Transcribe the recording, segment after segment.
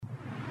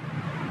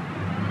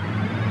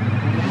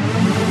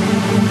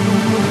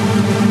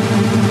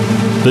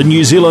the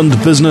New Zealand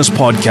Business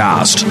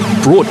Podcast,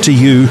 brought to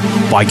you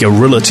by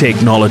Gorilla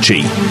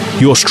Technology,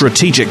 your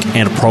strategic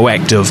and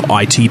proactive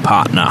IT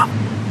partner.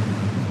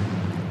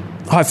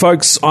 Hi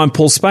folks, I'm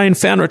Paul Spain,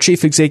 founder and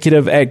chief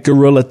executive at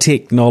Gorilla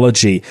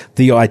Technology,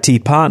 the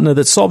IT partner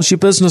that solves your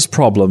business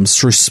problems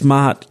through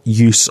smart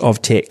use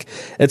of tech.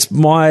 It's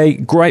my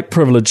great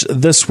privilege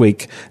this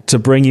week to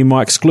bring you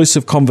my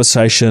exclusive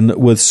conversation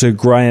with Sir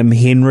Graham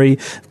Henry,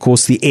 of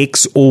course the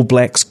ex-All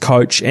Blacks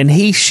coach, and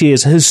he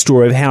shares his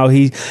story of how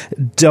he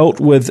dealt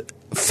with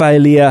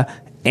failure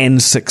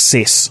and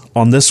success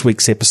on this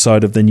week's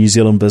episode of the New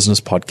Zealand Business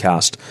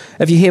Podcast.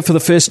 If you're here for the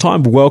first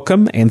time,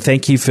 welcome, and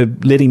thank you for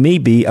letting me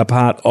be a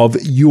part of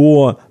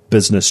your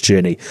business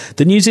journey.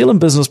 The New Zealand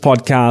Business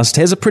Podcast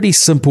has a pretty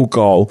simple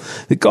goal.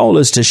 The goal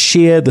is to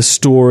share the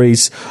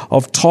stories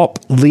of top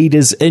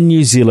leaders in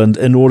New Zealand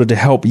in order to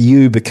help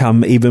you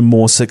become even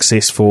more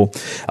successful.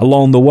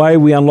 Along the way,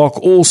 we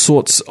unlock all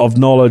sorts of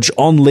knowledge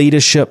on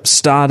leadership,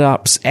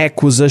 startups,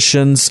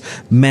 acquisitions,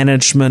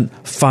 management,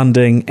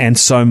 funding, and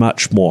so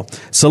much more.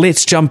 So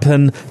let's jump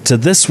in to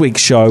this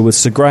week's show with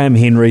Sir Graham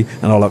Henry,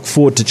 and I look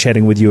forward to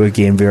chatting with you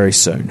again very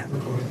soon.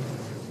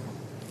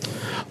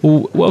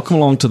 Well, welcome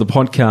along to the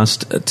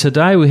podcast.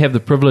 Today we have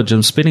the privilege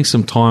of spending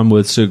some time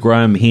with Sir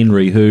Graham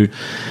Henry, who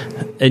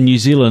in New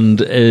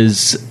Zealand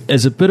is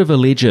a bit of a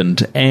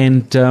legend.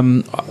 And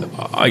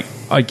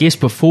I guess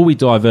before we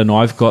dive in,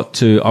 I've got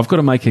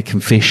to make a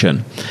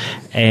confession.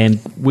 And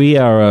we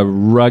are a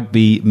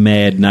rugby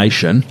mad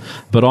nation,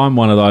 but I'm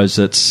one of those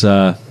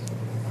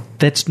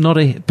that's not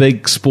a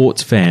big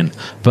sports fan.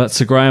 But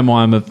Sir Graham,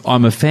 I'm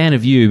a fan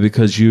of you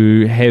because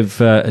you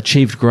have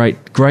achieved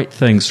great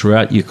things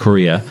throughout your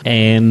career,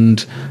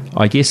 and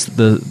I guess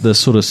the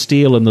sort of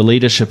steel and the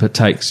leadership it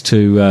takes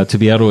to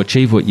be able to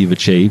achieve what you've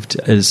achieved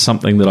is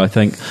something that I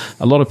think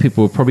a lot of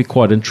people are probably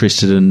quite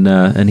interested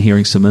in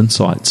hearing some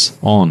insights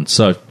on.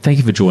 So thank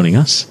you for joining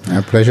us.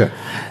 Our pleasure.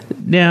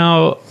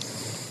 Now,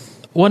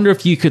 wonder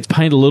if you could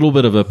paint a little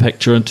bit of a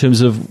picture in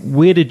terms of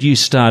where did you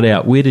start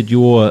out? Where did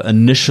your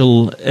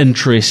initial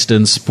interest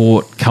in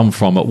sport come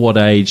from? At what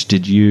age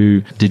did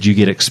you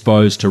get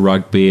exposed to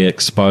rugby,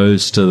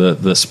 exposed to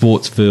the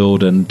sports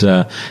field, and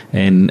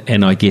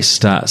I guess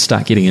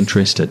start getting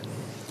interested?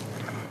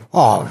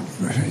 Oh,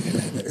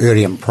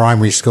 early in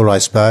primary school, I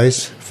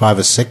suppose, 5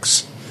 or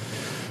 6.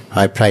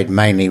 I played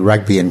mainly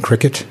rugby and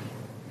cricket.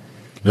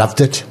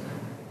 Loved it.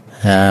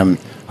 I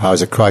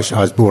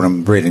was born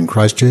and bred in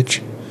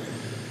Christchurch.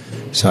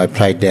 So I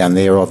played down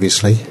there,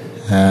 obviously.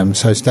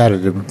 So I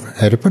started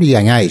at a pretty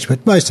young age.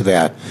 But most of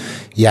our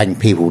young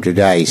people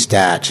today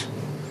start,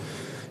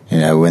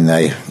 when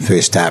they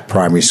first start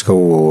primary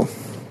school or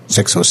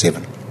 6 or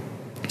 7.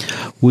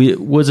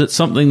 Was it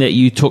something that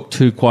you took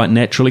to quite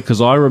naturally?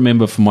 Because I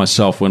remember for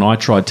myself when I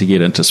tried to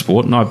get into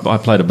sport, and I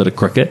played a bit of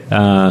cricket,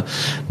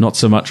 not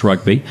so much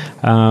rugby,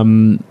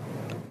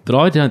 but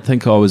I don't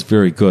think I was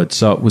very good.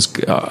 So it was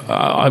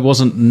I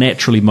wasn't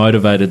naturally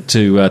motivated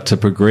to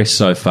progress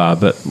so far.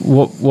 But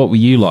what were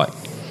you like?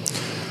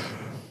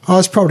 I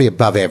was probably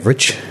above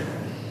average,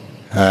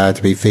 to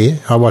be fair.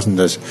 I wasn't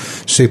a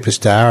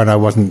superstar, and I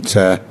wasn't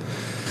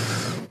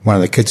one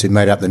of the kids who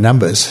made up the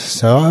numbers.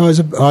 So I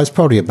was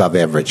probably above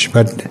average.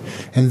 But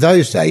in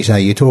those days,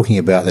 you're talking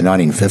about the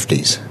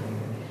 1950s,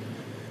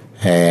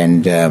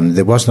 and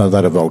there wasn't a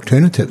lot of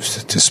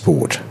alternatives to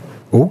sport.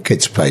 All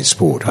kids played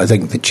sport. I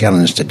think the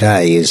challenge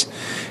today is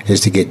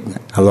to get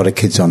a lot of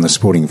kids on the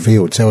sporting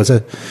field. So it was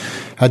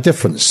a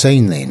different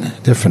scene then,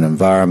 different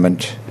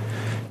environment.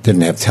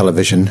 Didn't have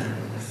television.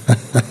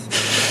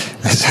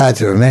 It's hard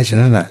to imagine,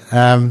 isn't it?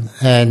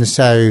 And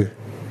so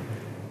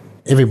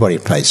everybody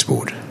played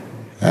sport,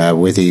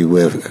 whether you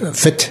were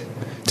fit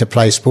to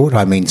play sport,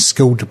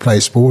 skilled to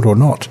play sport or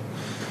not.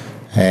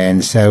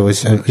 And so it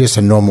was just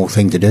a normal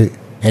thing to do.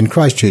 And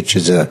Christchurch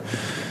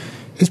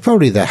it's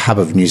probably the hub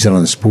of New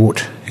Zealand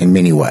sport in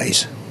many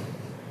ways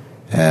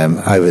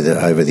over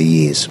the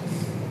years.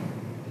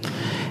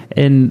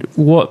 And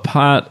what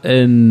part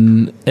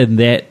in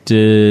that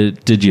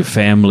did your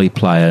family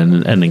play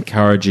in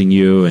encouraging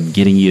you and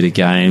getting you to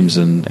games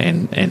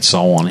and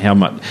so on?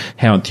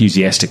 How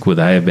enthusiastic were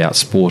they about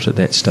sport at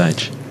that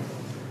stage?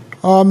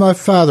 Oh, my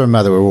father and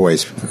mother were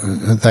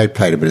they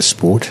played a bit of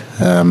sport.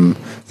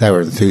 They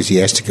were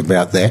enthusiastic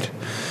about that.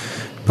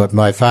 But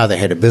my father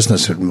had a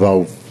business that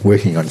involved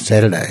working on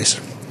Saturdays.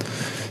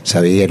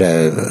 So he had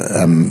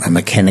a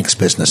mechanics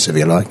business, if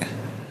you like.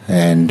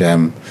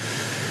 And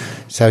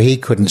so he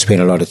couldn't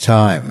spend a lot of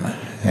time.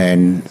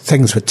 And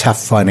things were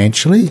tough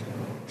financially.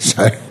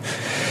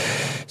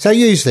 So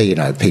usually,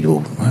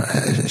 people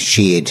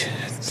shared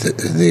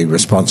the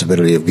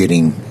responsibility of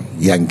getting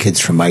young kids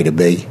from A to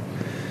B.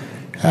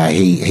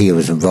 He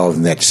was involved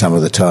in that some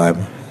of the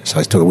time. So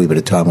I took a wee bit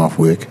of time off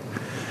work.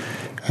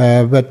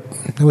 But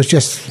it was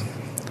just...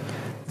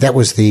 That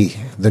was the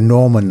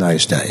norm in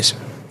those days.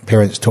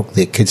 Parents took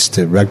their kids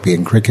to rugby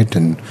and cricket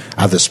and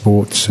other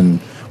sports and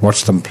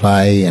watched them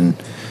play,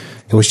 and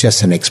it was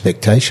just an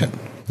expectation.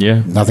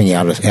 Yeah. Nothing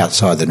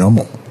outside the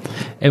normal.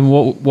 And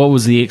what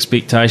was the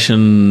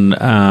expectation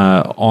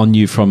on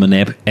you from an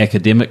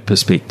academic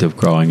perspective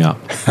growing up?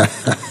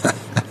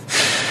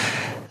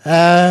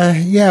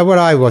 Well,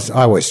 I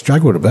always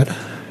struggled a bit.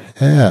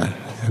 Yeah.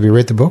 Have you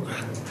read the book?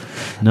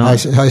 No. I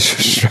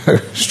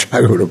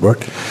struggled a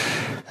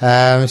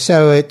bit.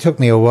 So it took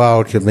me a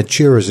while to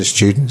mature as a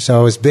student, so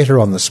I was better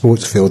on the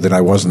sports field than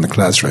I was in the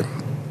classroom.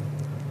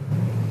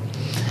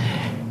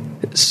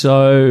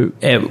 So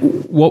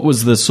what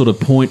was the sort of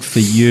point for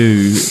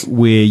you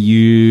where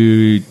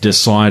you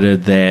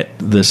decided that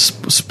this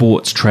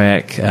sports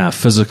track,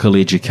 physical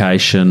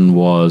education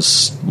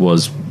was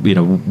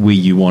where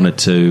you wanted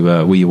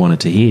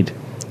to head,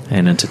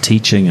 and into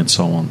teaching and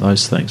so on,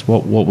 those things?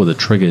 What were the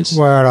triggers?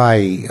 Well,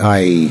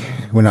 I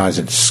when I was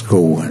at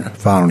school,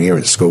 final year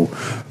at school,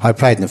 I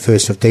played in the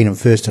first 15 and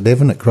first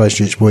 11 at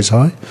Christchurch Boys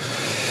High,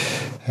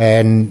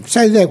 and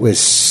so that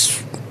was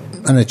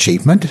an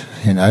achievement.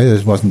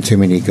 There wasn't too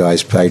many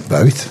guys played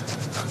both.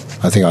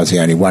 I think I was the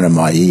only one in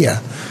my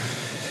year.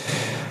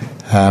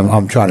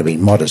 I'm trying to be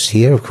modest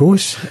here, of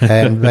course,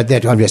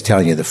 but I'm just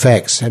telling you the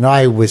facts. And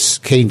I was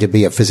keen to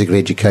be a physical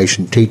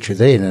education teacher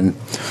then, and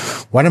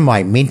one of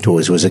my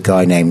mentors was a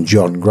guy named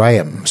John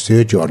Graham,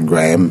 Sir John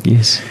Graham,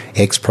 yes,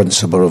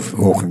 ex-principal of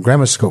Auckland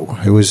Grammar School,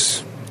 who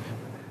was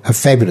a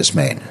fabulous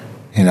man.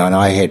 And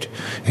I had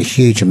a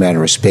huge amount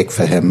of respect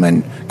for him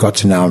and got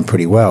to know him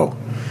pretty well.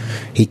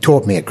 He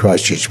taught me at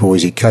Christchurch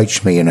Boys. He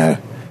coached me in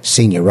a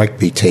senior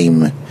rugby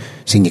team,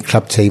 senior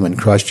club team in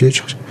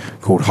Christchurch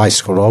called High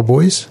School Old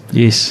Boys.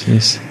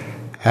 Yes.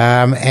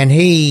 And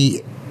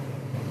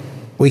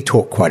we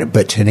talked quite a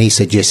bit, and he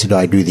suggested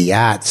I do the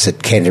arts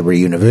at Canterbury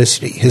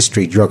University,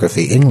 history,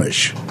 geography,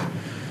 English.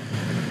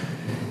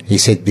 He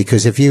said,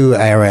 because if you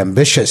are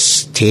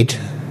ambitious, Ted,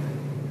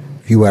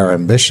 you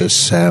won't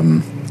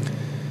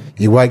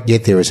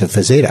get there as a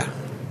phys ed.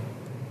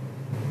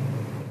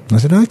 I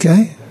said,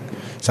 okay.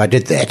 So I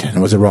did that, and it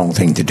was the wrong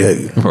thing to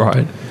do.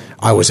 Right.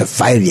 I was a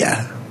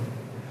failure.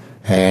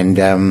 And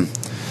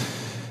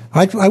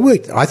I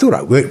thought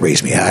I worked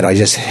reasonably hard. I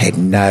just had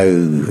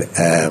no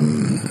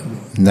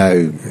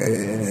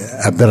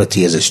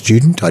ability as a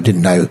student. I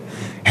didn't know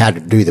how to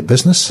do the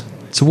business.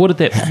 So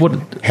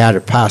how to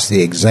pass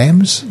the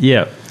exams.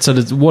 Yeah. So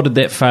what did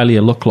that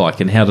failure look like,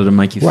 and how did it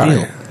make you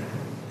feel?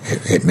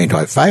 It meant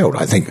I failed.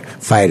 I think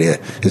failure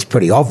is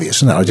pretty obvious,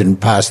 isn't it? I didn't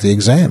pass the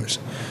exams.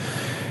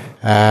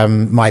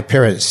 My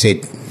parents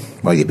said,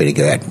 well, you better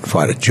go out and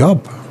find a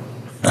job.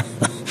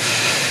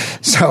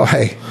 So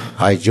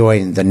I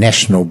joined the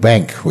National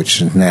Bank,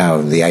 which is now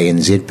the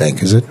ANZ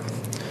Bank, is it?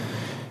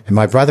 And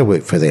my brother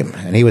worked for them,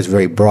 and he was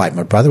very bright.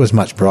 My brother was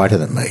much brighter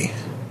than me.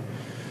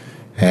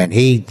 And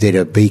he did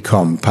a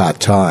BCom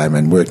part-time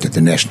and worked at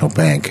the National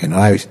Bank, and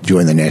I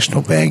joined the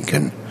National Bank,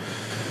 and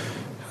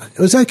it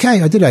was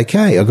okay. I did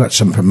okay. I got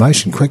some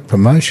quick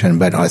promotion,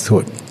 but I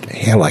thought,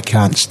 hell, I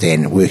can't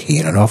stand working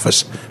in an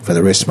office for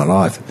the rest of my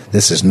life.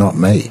 This is not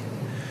me.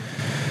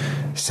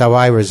 So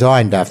I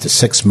resigned after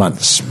 6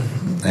 months,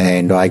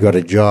 and I got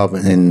a job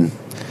in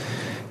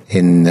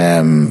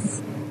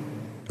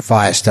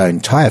Firestone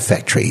Tyre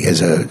Factory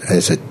as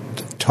a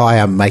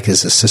tyre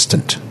maker's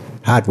assistant.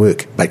 Hard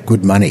work, but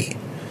good money.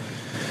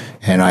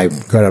 And I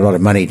got a lot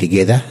of money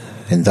together.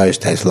 In those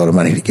days, a lot of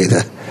money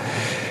together.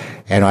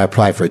 And I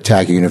applied for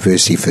Otago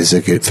University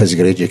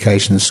Physical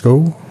Education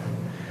School.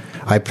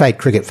 I played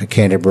cricket for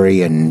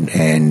Canterbury and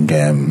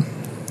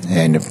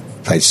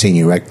played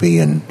senior rugby,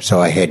 and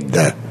so I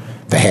had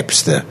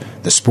perhaps the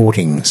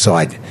sporting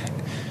side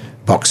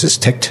boxes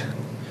ticked,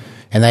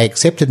 and they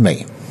accepted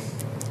me.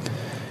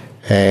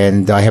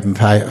 And I haven't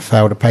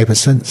failed a paper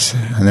since.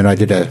 And then I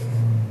did a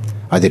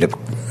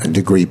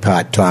degree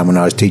part-time when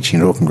I was teaching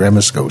at Auckland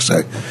Grammar School,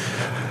 so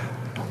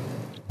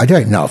I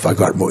don't know if I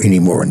got any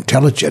more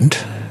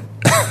intelligent.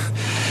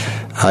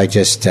 I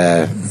just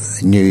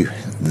knew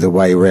the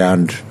way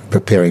around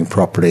preparing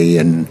properly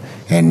and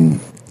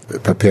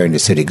preparing to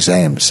sit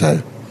exams,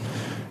 so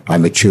I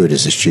matured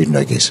as a student,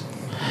 I guess.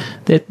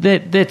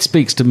 That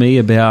speaks to me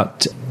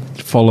about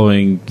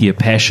following your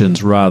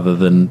passions rather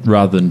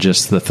than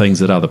just the things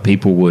that other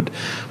people would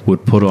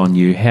put on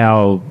you.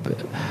 How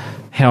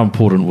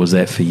important was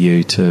that for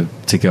you to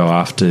go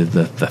after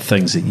the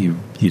things that you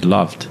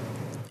loved?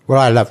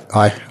 Well,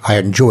 I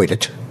enjoyed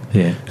it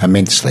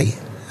immensely,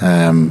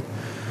 and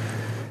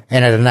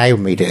it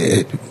enabled me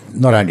to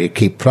not only to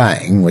keep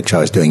playing, which I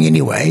was doing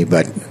anyway,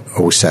 but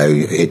also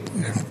it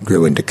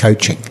grew into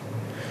coaching.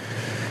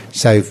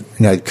 So,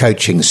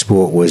 coaching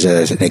sport was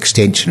an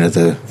extension of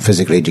the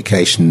physical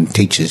education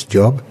teacher's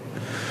job.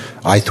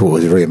 I thought it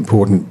was a very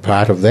important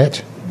part of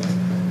that.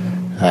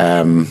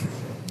 And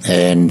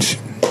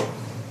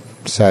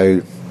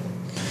so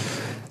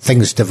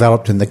things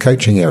developed in the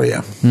coaching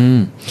area.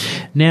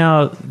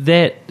 Now,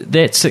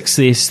 that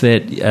success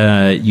that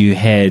you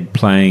had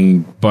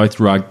playing both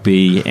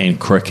rugby and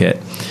cricket,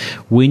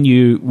 when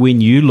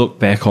you look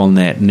back on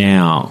that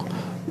now,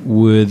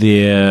 were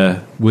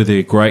there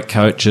great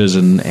coaches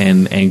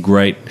and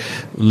great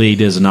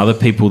leaders and other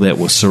people that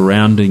were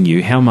surrounding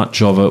you? How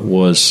much of it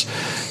was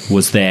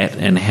that,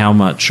 and how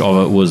much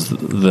of it was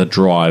the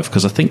drive?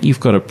 Because I think you've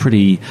got a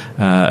pretty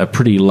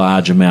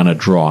large amount of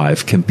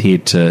drive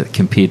compared to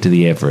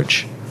the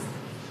average.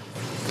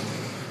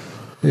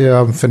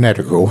 Yeah, I'm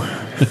fanatical,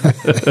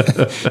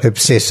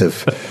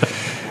 obsessive,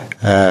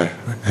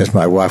 as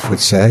my wife would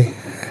say.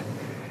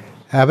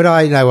 But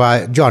I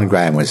know John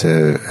Graham was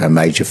a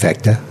major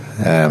factor.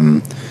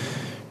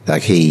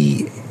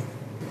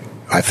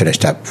 I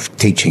finished up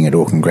teaching at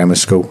Auckland Grammar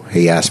School.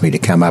 He asked me to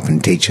come up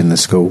and teach in the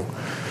school.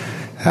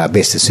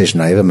 Best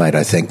decision I ever made,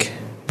 I think.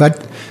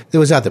 But there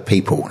was other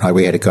people.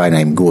 We had a guy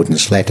named Gordon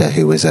Slatter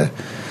who was a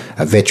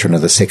veteran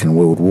of the Second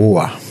World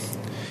War.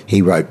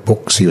 He wrote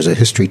books. He was a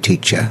history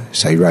teacher,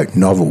 so he wrote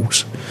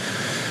novels.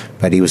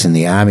 But he was in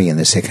the army in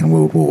the Second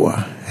World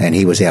War, and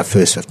he was our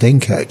first 15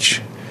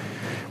 coach.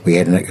 We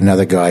had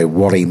another guy,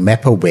 Wally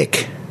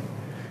Mapplebeck,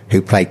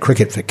 who played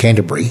cricket for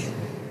Canterbury,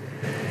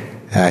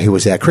 who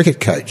was our cricket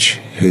coach,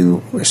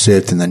 who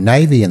served in the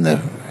Navy in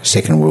the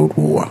Second World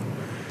War.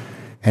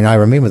 And I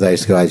remember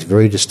those guys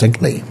very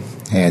distinctly.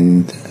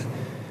 And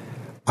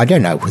I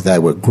don't know if they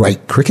were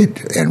great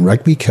cricket and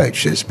rugby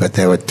coaches, but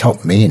they were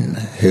top men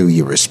who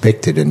you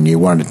respected and you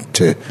wanted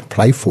to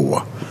play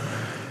for.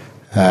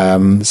 I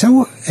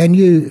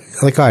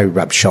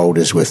rubbed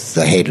shoulders with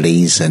the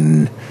Headleys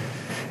and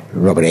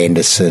Robert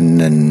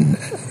Anderson and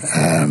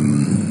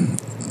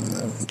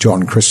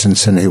John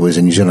Christensen, who was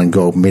a New Zealand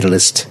gold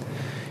medalist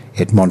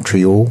at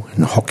Montreal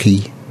in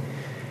hockey,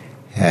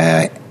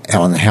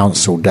 Alan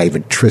Hounsell,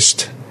 David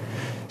Trist.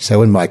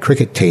 So in my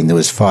cricket team there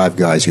was 5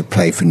 guys who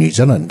played for New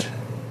Zealand.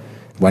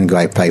 One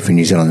guy played for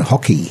New Zealand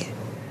hockey.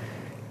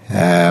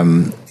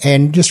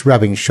 And just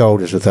rubbing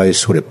shoulders with those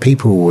sort of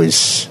people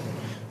was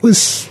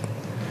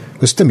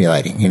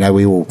stimulating. You know,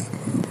 we all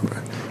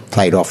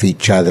played off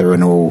each other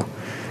and all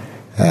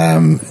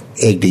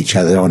egged each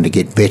other on to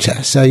get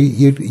better. So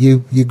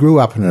you grew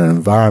up in an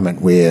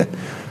environment where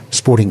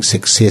sporting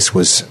success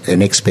was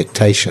an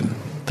expectation.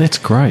 That's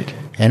great.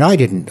 And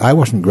I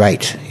wasn't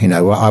great. You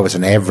know, I was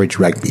an average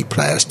rugby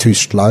player. I was too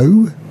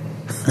slow.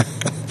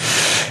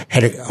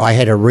 I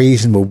had a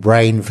reasonable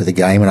brain for the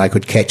game, and I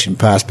could catch and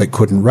pass but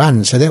couldn't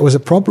run, so that was a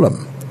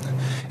problem.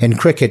 In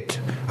cricket,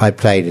 I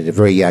played at a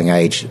very young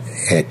age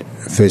at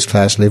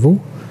first-class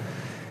level,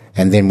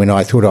 and then when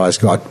I thought I was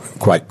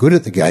quite good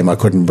at the game, I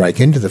couldn't break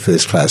into the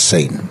first-class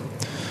scene.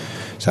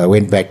 So I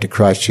went back to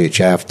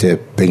Christchurch after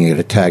being at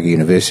Otago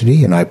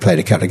University, and I played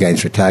a couple of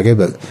games for Otago,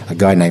 but a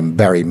guy named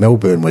Barry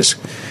Milburn was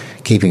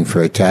keeping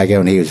for Otago,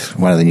 and he was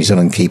one of the New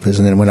Zealand keepers.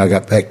 And then when I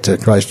got back to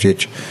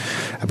Christchurch,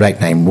 a bloke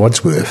named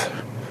Wadsworth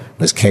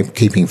was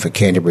keeping for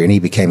Canterbury, and he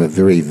became a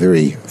very,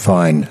 very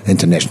fine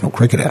international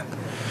cricketer.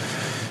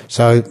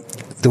 So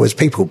there was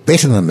people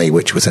better than me,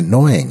 which was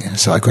annoying,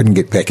 so I couldn't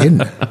get back in.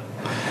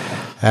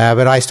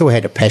 But I still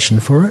had a passion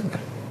for it,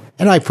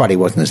 and I probably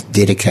wasn't as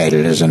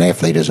dedicated as an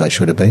athlete as I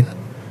should have been.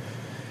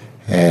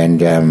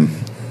 And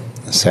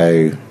so,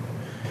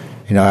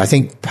 you know, I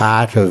think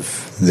part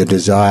of the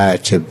desire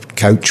to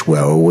coach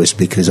well was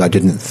because I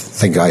didn't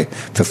think I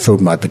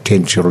fulfilled my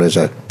potential as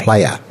a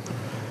player.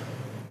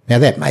 Now,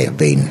 that may have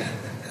been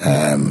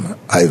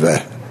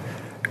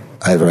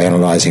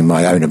over-analysing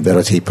my own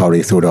ability,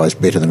 probably thought I was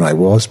better than I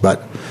was,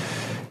 but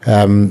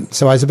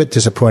so I was a bit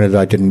disappointed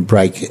that I didn't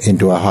break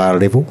into a higher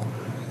level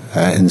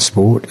in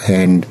sport,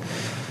 and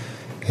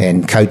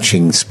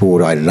coaching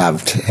sport I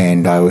loved,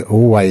 and I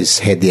always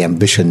had the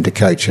ambition to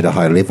coach at a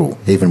high level,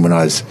 even when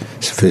I was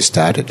first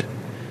started,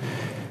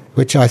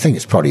 which I think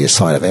is probably a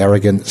sign of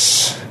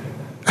arrogance,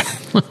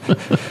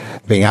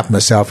 being up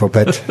myself a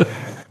bit.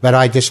 But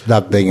I just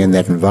loved being in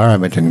that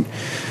environment, and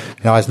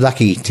I was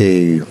lucky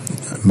to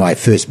my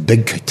first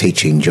big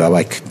teaching job.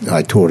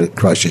 I taught at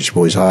Christchurch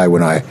Boys High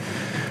where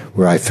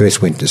I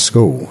first went to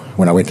school.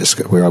 Where I went to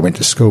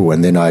school,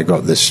 and then I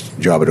got this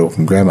job at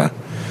Auckland Grammar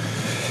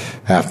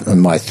after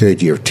my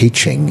third year of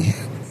teaching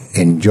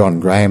in John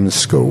Graham's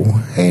school,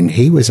 and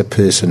he was a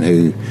person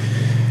who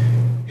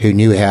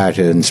knew how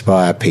to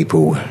inspire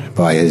people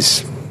by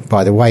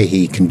the way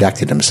he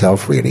conducted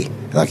himself. Really,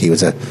 like he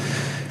was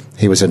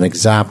an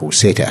example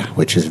setter,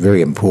 which is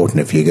very important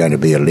if you're going to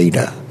be a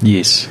leader.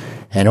 Yes.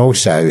 And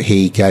also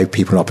he gave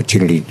people an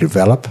opportunity to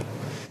develop,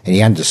 and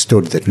he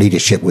understood that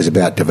leadership was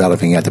about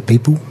developing other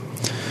people.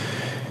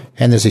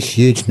 And there's a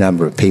huge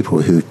number of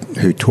people who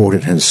taught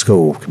at his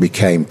school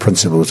became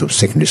principals of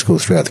secondary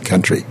schools throughout the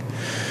country.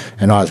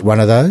 And I was one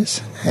of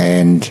those,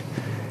 and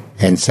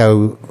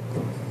so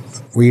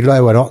we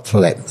owe a lot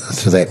to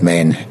that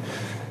man,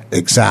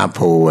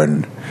 example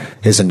and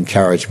his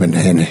encouragement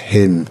and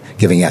him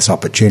giving us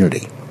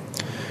opportunity.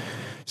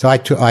 So I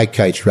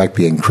coached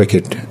rugby and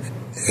cricket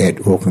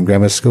at Auckland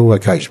Grammar School. I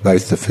coached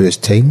both the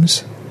first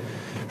teams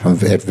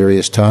at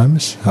various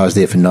times. I was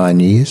there for 9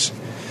 years.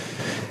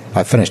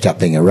 I finished up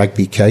being a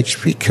rugby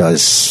coach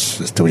because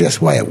it's still just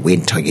the way it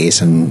went, I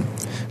guess, and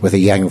with a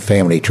young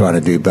family trying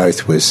to do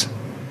both was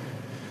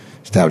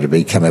started to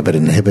become a bit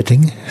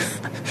inhibiting.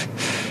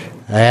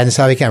 And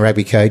so I became a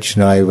rugby coach,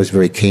 and I was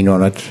very keen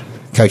on it.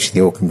 Coaching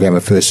the Auckland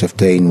Grammar First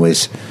 15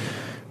 was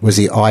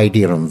the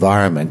ideal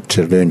environment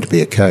to learn to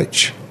be a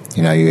coach.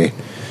 You know, you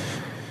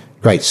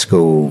great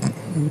school,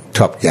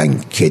 top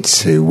young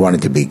kids who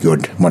wanted to be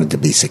good, wanted to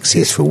be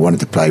successful, wanted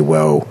to play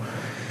well,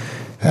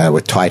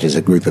 were tight as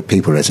a group of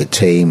people, as a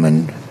team,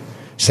 and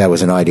so it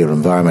was an ideal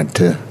environment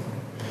to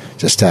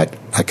start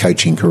a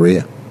coaching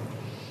career.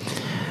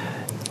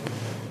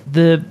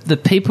 The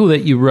people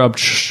that you rubbed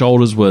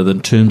shoulders with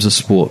in terms of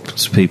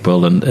sports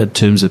people and in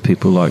terms of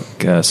people like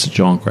Sir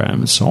John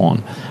Graham and so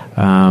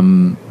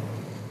on,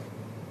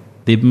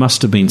 there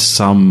must have been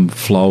some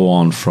flow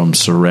on from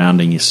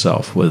surrounding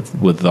yourself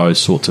with those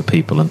sorts of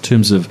people in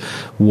terms of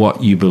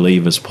what you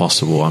believe is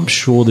possible. I'm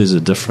sure there's a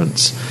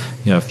difference.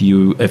 You know,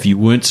 if you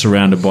weren't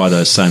surrounded by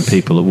those same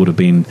people, it would have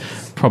been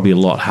probably a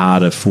lot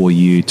harder for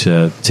you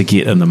to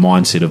get in the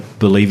mindset of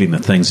believing the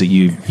things that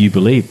you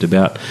believed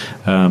about,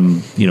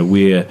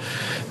 where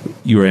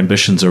your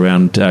ambitions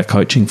around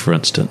coaching, for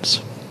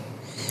instance.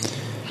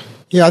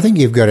 Yeah, I think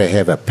you've got to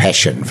have a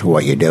passion for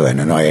what you're doing,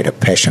 and I had a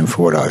passion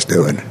for what I was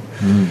doing.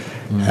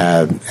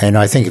 And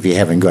I think if you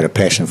haven't got a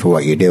passion for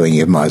what you're doing,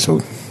 you might as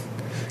well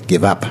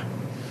give up.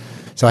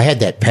 So I had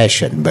that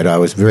passion, but I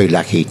was very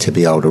lucky to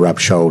be able to rub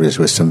shoulders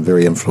with some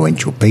very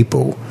influential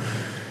people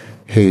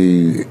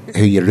who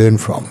you learn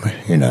from,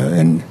 you know,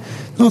 and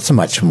not so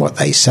much from what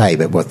they say,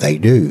 but what they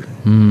do.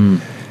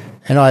 And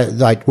I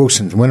like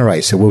Wilson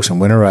Winteray. So Wilson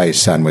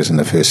Winteray's son was in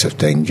the first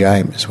 15,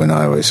 James, when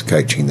I was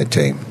coaching the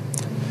team.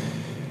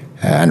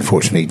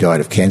 Unfortunately, he died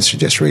of cancer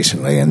just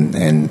recently,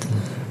 and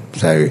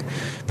so,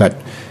 but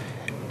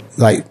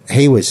like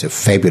he was a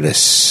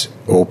fabulous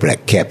All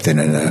Black captain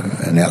and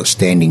an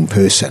outstanding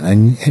person,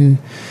 and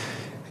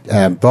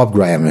Bob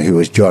Graham, who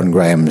was John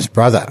Graham's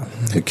brother,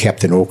 who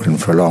captained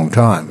Auckland for a long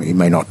time. He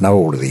may not know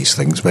all of these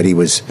things, but he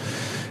was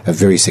a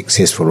very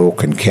successful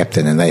Auckland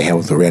captain, and they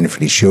held the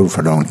Ranfurly Shield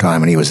for a long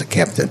time, and he was the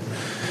captain.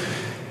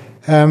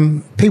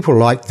 People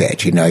like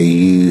that, you know.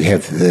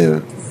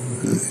 You're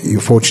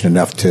fortunate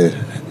enough to.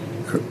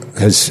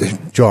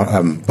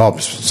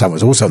 Bob's son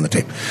was also on the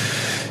team,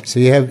 so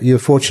you're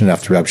fortunate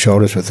enough to rub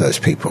shoulders with those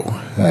people.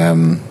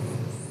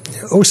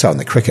 Also in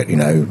the cricket, you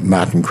know,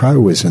 Martin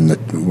Crowe was in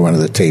one of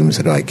the teams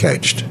that I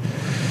coached,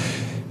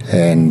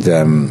 and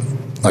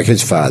like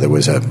his father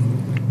was a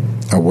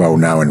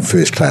well-known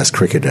first-class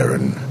cricketer,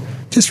 and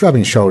just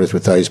rubbing shoulders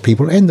with those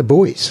people and the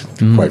boys,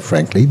 quite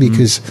frankly,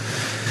 because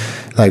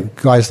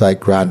like guys like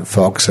Grant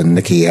Fox and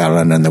Nicky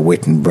Allen and the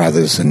Wetton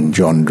brothers and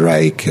John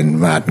Drake and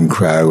Martin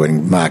Crowe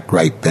and Mark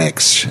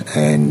Greatbacks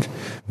and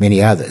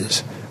many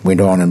others went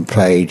on and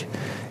played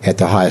at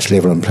the highest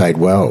level and played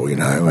well, you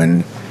know,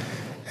 and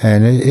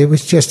it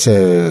was just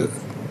a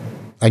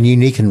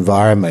unique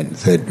environment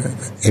that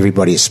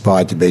everybody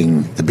aspired to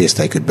being the best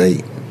they could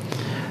be.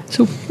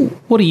 So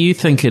what do you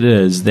think it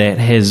is that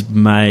has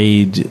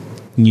made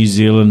New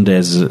Zealand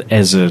as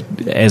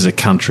a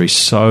country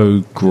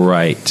so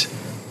great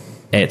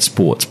at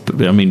sports?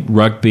 I mean,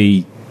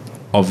 rugby,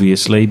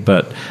 obviously,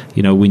 but,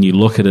 you know, when you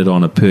look at it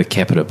on a per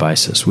capita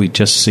basis, we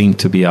just seem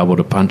to be able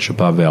to punch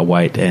above our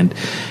weight. And,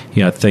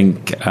 you know, I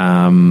think,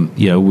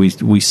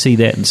 we see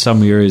that in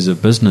some areas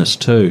of business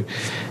too.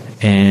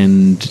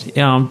 And, you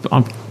know,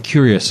 I'm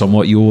curious on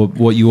what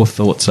your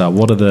thoughts are.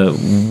 What are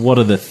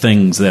the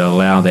things that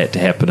allow that to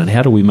happen, and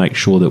how do we make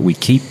sure that we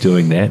keep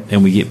doing that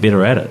and we get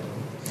better at it?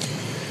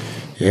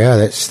 Yeah,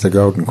 that's the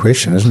golden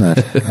question, isn't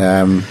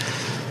it?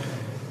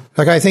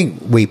 Look, I think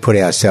we put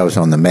ourselves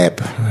on the map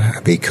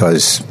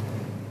because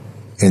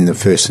in the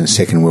First and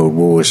Second World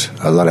Wars,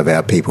 a lot of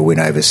our people went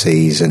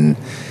overseas and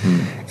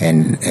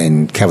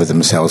covered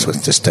themselves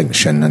with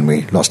distinction, and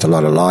we lost a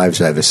lot of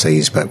lives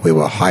overseas, but we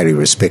were highly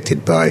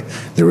respected by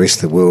the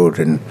rest of the world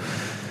and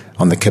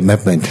on the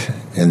commitment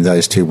in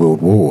those two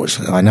world wars.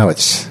 I know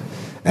it's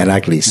an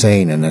ugly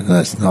scene and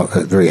it's not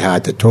very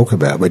hard to talk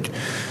about, but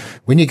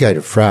when you go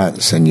to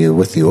France and you're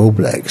with the All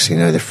Blacks, you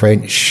know, the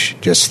French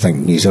just think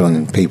New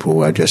Zealand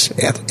people are just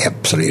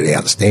absolutely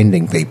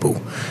outstanding people.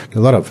 There's a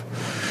lot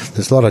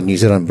of New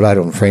Zealand blood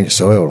on French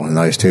soil in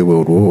those two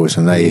world wars,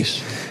 and they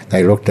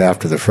looked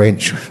after the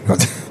French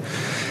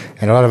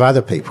and a lot of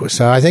other people.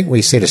 So I think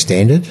we set a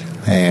standard,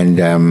 and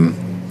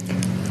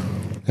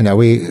you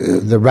know,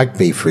 the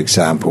rugby, for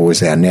example,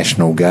 was our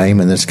national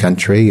game in this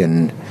country,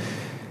 and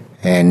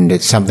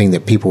it's something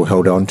that people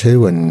held on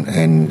to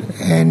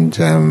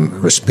and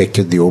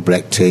respected the All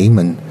Black team,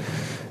 and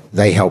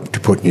they helped to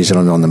put New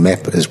Zealand on the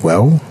map as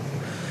well.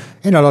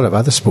 And a lot of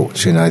other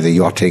sports, you know, the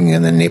yachting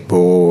and the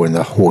netball and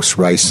the horse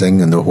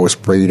racing and the horse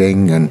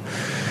breeding, and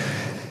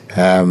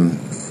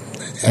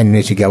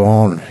as you go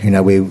on, you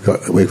know,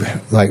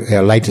 we've like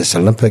our latest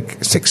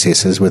Olympic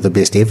successes were the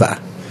best ever.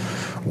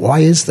 Why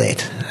is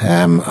that?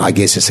 I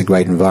guess it's a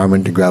great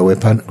environment to grow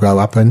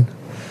up in.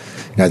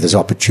 You know, there's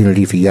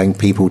opportunity for young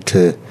people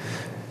to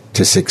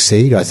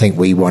succeed. I think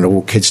we want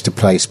all kids to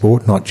play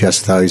sport, not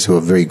just those who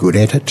are very good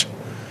at it.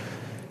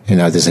 You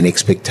know, there's an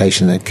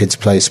expectation that kids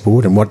play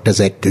sport, and what does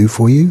that do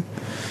for you?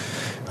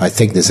 I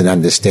think there's an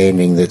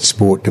understanding that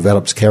sport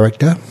develops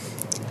character,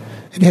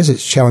 It has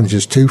its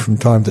challenges too from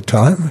time to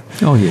time.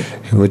 Oh, yeah.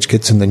 Which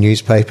gets in the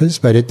newspapers,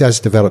 but it does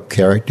develop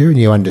character, and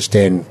you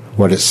understand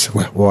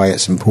why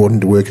it's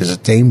important to work as a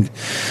team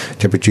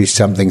to produce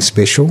something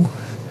special.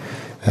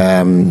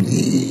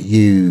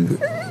 You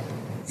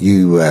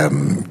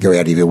go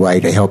out of your way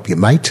to help your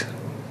mate.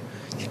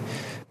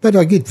 But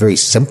I get very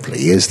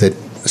simply is that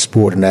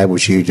sport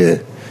enables you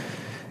to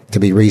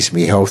be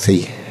reasonably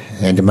healthy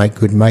and to make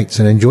good mates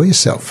and enjoy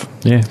yourself.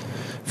 Yeah.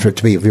 For it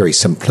to be very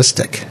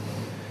simplistic.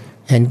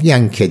 And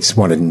young kids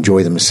want to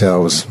enjoy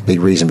themselves, be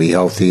reasonably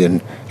healthy and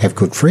have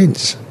good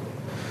friends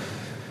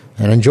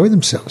and enjoy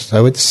themselves.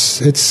 So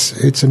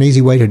it's an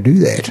easy way to do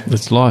that.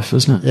 It's life,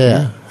 isn't it?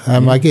 Yeah.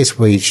 I guess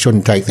we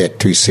shouldn't take that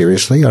too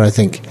seriously. And I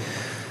think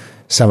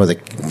some of the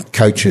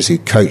coaches who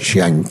coach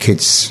young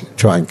kids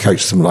try and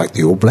coach them like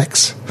the All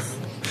Blacks.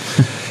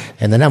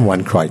 And the number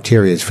one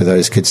criteria is for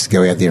those kids to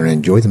go out there and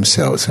enjoy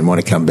themselves and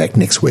want to come back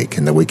next week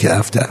and the week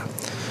after.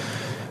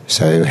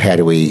 So how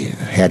do we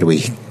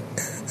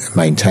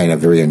maintain a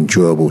very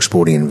enjoyable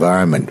sporting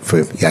environment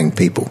for young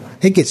people?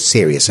 It gets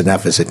serious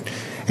enough as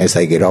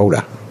they get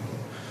older.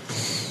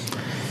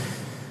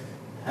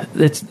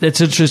 That's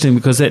interesting,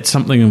 because that's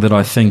something that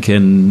I think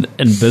in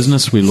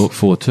business we look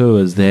for too,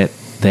 is that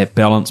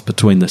balance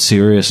between the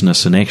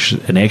seriousness and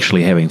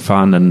actually having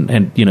fun.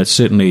 And you know,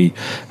 certainly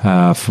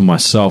for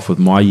myself with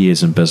my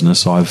years in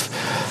business, I've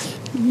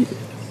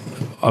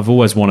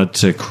always wanted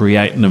to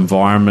create an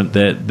environment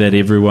that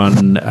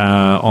everyone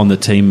on the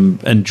team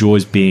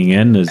enjoys being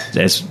in,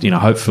 as you know,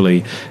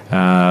 hopefully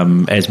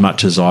as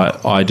much as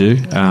I do.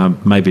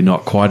 Maybe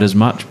not quite as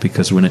much,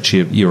 because when it's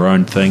your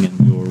own thing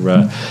and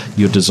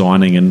you're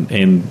designing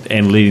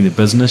and leading the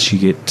business,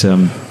 you get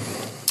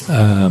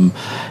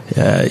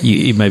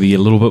you maybe a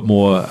little bit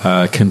more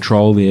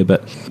control there.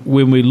 But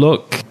when we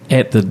look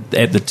at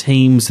the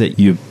teams that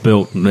you've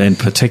built, and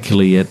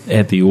particularly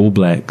at the All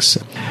Blacks,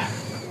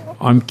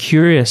 I'm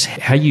curious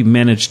how you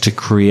managed to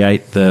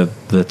create the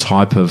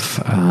type of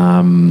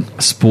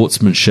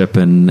sportsmanship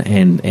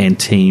and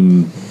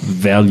team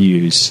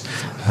values,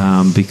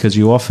 because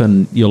you'll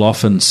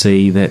often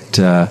see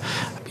that.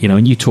 You know,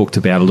 and you talked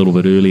about a little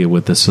bit earlier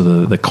with the sort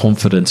of the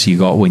confidence you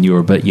got when you were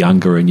a bit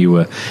younger and you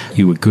were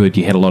good.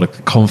 You had a lot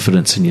of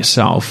confidence in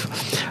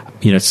yourself.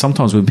 You know,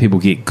 sometimes when people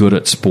get good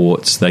at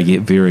sports, they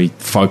get very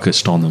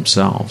focused on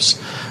themselves.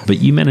 But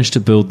you managed to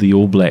build the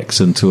All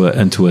Blacks into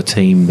a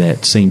team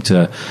that seemed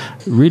to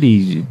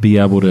really be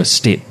able to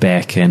step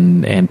back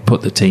and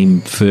put the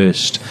team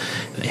first.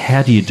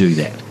 How do you do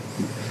that?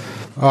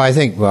 Oh, I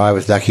think, well, I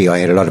was lucky. I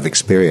had a lot of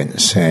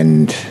experience,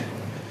 and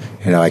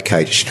I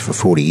coached for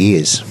 40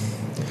 years.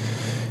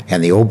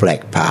 And the All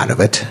Black part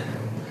of it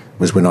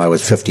was when I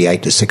was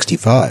 58 to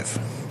 65.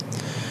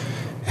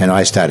 And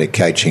I started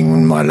coaching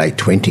in my late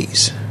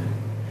 20s.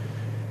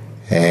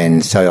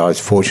 And so I was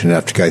fortunate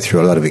enough to go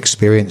through a lot of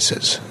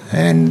experiences.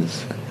 And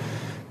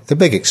the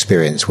big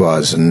experience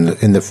was in the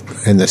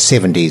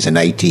 70s and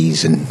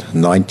 80s and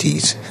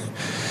 90s.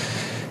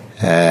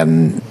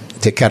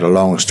 To cut a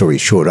long story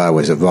short, I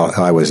was an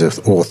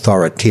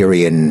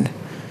authoritarian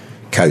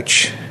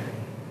coach.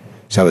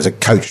 So it was a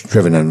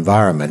coach-driven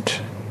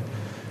environment.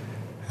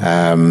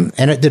 And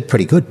it did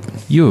pretty good.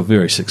 You were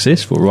very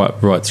successful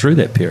right through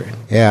that period.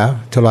 Yeah,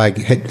 till I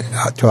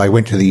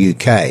went to the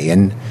UK,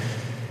 and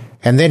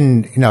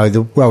then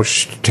the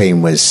Welsh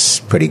team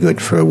was pretty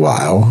good for a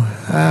while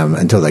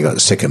until they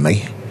got sick of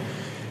me.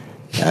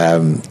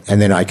 And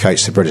then I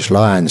coached the British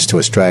Lions to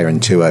Australia in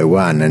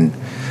 2001, and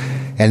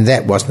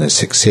that wasn't as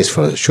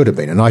successful as it should have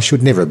been. And I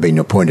should never have been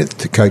appointed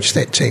to coach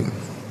that team.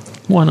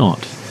 Why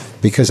not?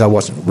 Because I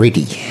wasn't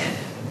ready.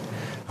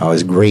 I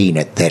was green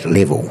at that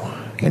level.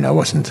 I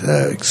wasn't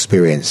an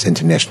experienced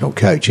international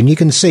coach. And you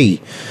can see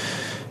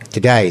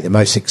today the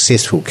most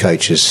successful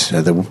coaches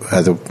are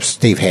the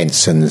Steve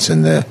Hansons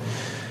and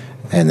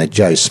the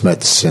Joe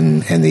Smiths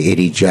and the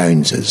Eddie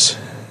Joneses,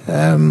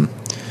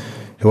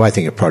 who I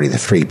think are probably the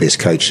three best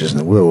coaches in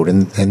the world.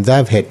 And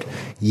they've had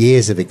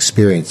years of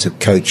experience of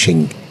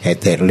coaching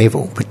at that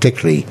level,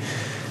 particularly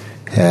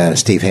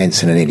Steve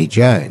Hanson and Eddie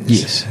Jones.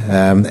 Yes.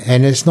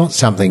 And it's not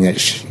something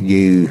that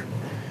you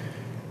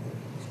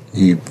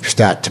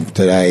start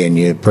today and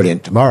you're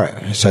brilliant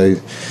tomorrow. So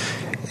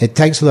it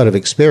takes a lot of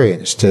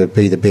experience to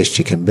be the best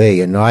you can be.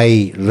 And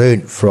I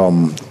learnt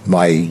from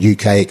my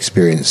UK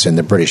experience and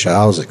the British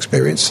Isles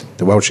experience,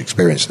 the Welsh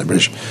experience and the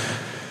British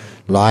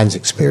Lions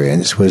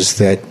experience, was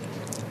that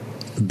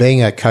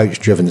being a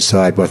coach-driven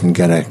side wasn't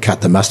going to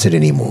cut the mustard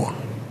anymore.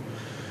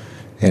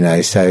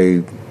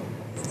 So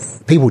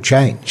people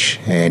change,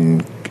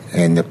 and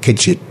the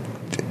kids you're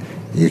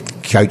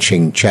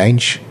coaching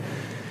change.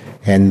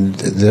 And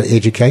the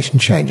education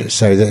changes,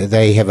 so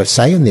they have a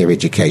say in their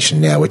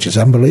education now, which is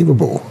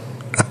unbelievable.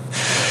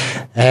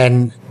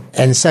 and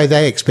so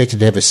they expected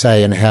to have a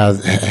say in how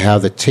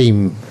the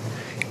team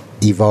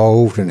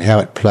evolved and how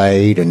it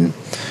played and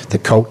the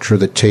culture of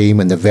the team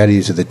and the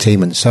values of the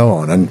team and so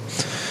on. And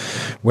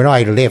when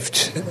I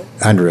left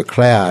under a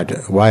cloud,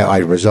 I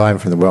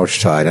resigned from the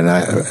Welsh side, and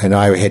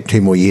I had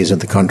 2 more years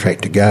of the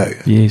contract to go.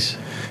 Yes.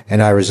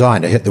 And I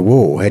resigned. I hit the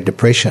wall. I had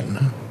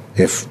depression.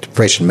 if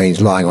depression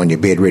means lying on your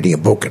bed reading a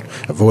book and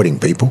avoiding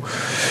people.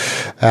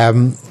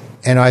 And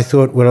I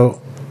thought,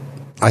 well,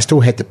 I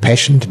still had the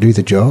passion to do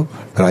the job,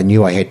 but I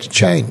knew I had to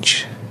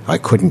change. I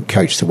couldn't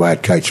coach the way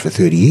I'd coached for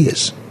 30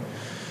 years.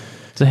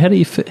 So how do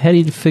you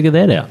figure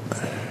that out?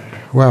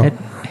 Well,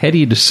 how do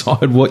you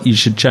decide what you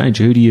should change?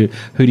 Who do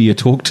you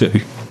talk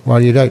to? Well,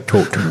 you don't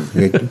talk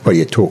to...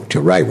 you talk to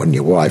Raewyn,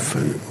 your wife,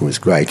 who was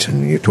great,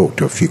 and you talk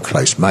to a few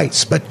close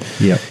mates, but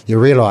you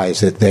realise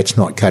that that's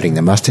not cutting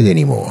the mustard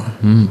anymore.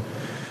 Mm.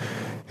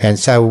 And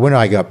so when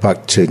I got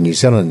back to New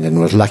Zealand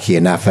and was lucky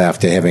enough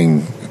after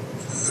having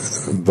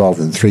involved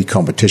in 3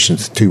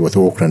 competitions, 2 with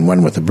Auckland,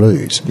 1 with the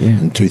Blues, in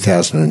end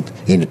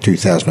of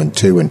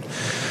 2002 and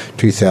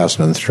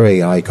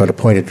 2003, I got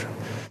appointed...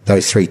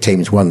 Those 3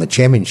 teams won the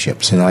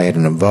championships, and I had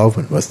an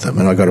involvement with them,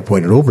 and I got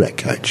appointed All Black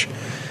coach.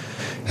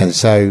 And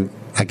so,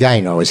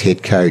 again, I was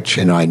head coach,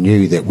 and I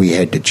knew that we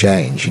had to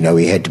change.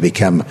 We had to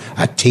become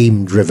a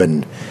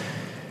team-driven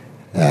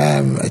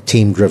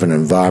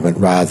environment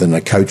rather than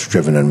a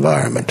coach-driven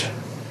environment.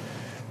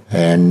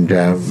 And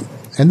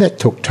that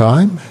took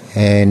time,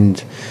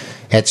 and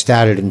it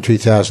started in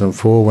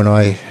 2004 when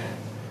I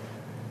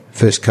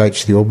first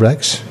coached the All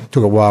Blacks. It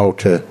took a while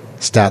to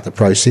start the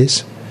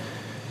process,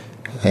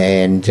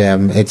 and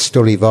it's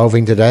still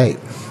evolving today.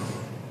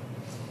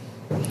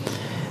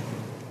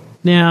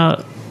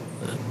 Now,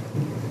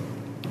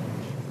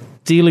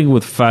 dealing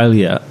with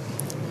failure,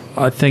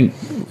 I think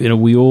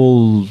we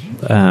all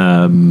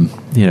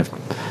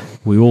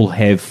we all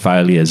have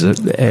failures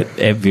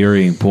at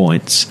varying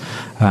points,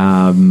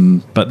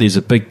 but there's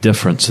a big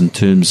difference in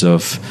terms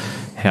of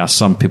how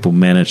some people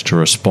manage to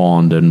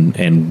respond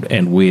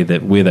and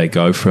where they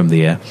go from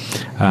there.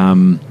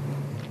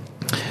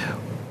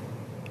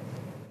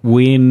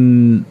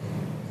 When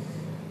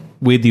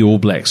the All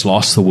Blacks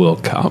lost the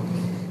World Cup,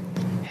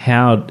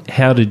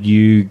 how did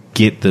you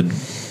get the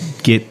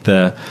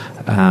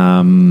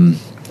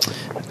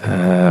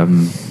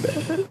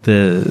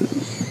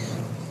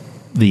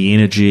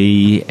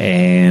energy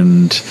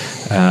and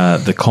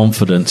the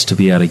confidence to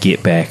be able to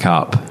get back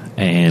up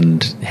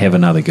and have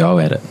another go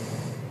at it?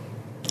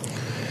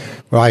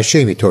 Well, I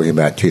assume you're talking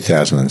about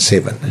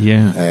 2007.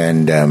 Yeah.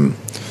 And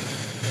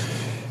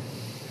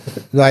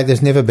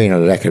there's never been a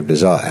lack of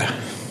desire.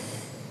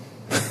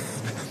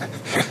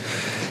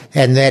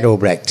 And that All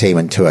Black team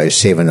in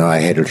 2007, I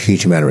had a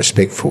huge amount of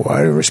respect for.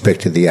 I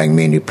respected the young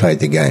men who played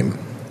the game.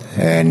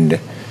 And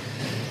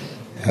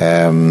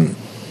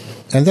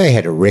they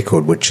had a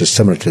record which is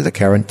similar to the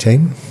current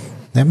team.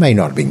 It may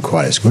not have been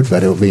quite as good,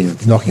 but it would be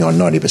knocking on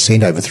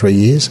 90% over 3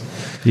 years.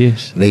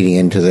 Yes. Leading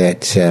into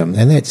that, and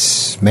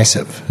that's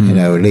massive,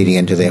 leading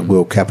into that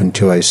World Cup in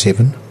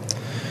 2007.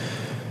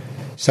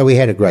 So we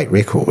had a great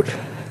record.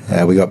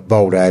 We got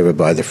bowled over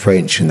by the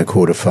French in the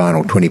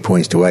quarter-final, 20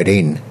 points to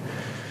 18.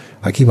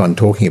 I keep on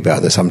talking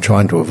about this. I'm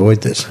trying to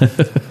avoid this.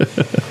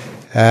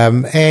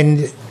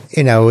 And,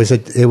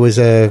 it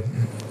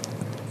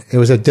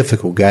was a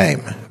difficult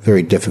game,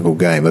 very difficult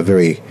game, a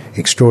very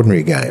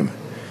extraordinary game,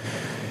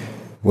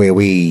 where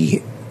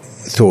we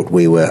thought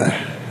we were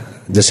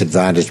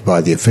disadvantaged by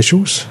the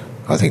officials.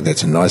 I think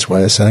that's a nice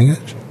way of saying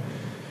it.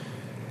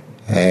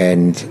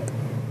 And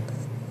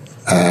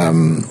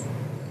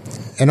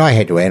I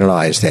had to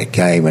analyse that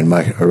game and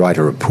write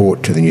a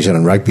report to the New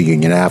Zealand Rugby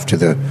Union after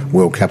the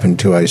World Cup in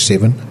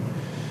 2007.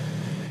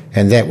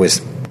 And that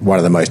was one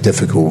of the most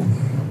difficult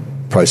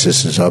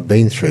processes I've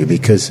been through,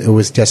 because it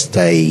was just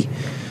a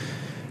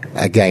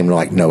game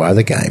like no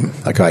other game.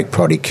 Like, I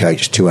probably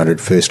coached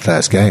 200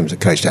 first-class games. I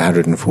coached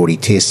 140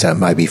 tests, so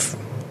maybe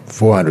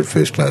 400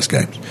 first-class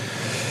games.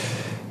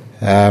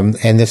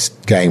 And this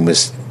game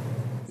was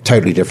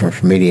totally different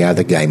from any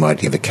other game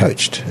I'd ever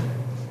coached,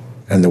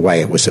 and the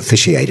way it was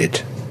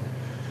officiated.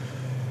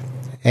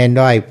 And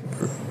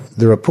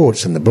the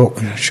reports in the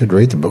book, I should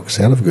read the book, it's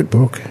a hell of a good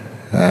book.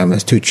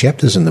 There's 2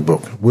 chapters in the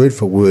book, word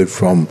for word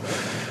from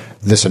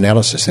this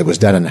analysis that was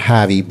done in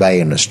Hervey Bay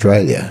in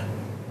Australia,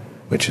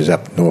 which is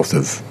up north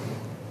of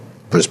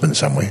Brisbane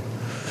somewhere.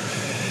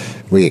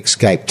 We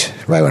escaped,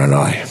 Raewyn and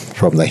I,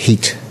 from the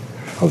heat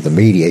of the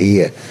media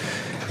here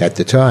at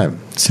the time.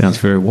 Sounds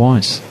very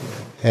wise.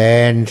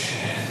 And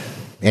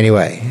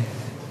anyway,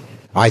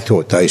 I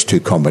thought those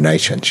 2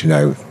 combinations,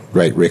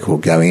 great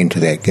record going into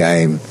that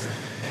game,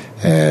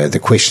 the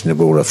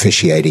questionable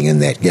officiating in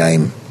that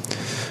game,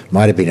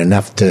 might have been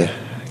enough to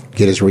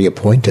get us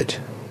reappointed.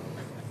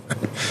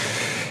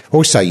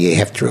 Also, you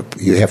have to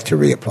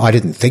reapply. I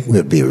didn't think we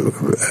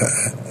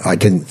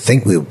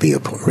would be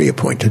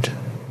reappointed.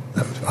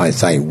 I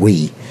say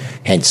we,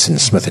 Hansen,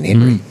 Smith, and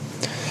Henry,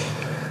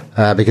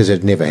 because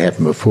it never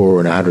happened before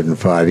in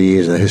 105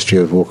 years in the history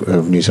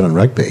of New Zealand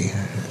rugby.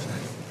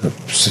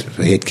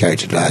 The head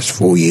coach would last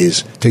 4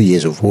 years, 2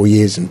 years or 4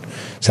 years, and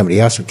somebody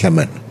else would come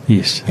in.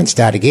 Yes. And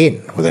start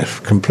again with a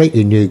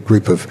completely new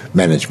group of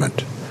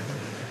management,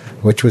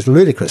 which was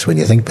ludicrous when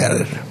you think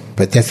about it.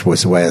 But that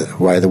was the way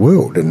of the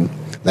world, and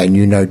they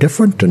knew no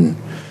different, and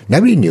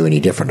nobody knew any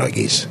different, I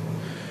guess.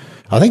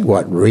 I think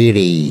what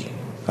really,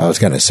 I was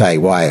going to say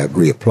why I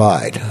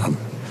reapplied,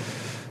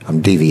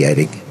 I'm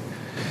deviating,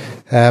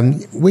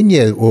 When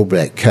you're All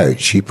Black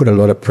coach, you put a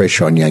lot of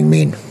pressure on young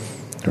men,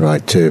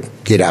 right, to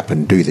get up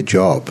and do the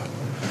job.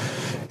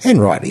 And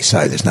rightly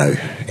so, there's no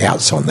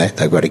outs on that.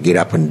 They've got to get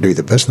up and do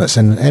the business.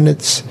 And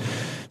it's,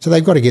 so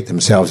they've got to get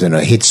themselves in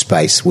a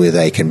headspace where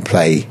they can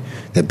play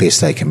the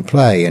best they can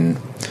play. And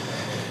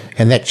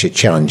that's your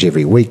challenge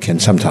every week. And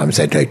sometimes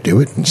they don't do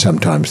it, and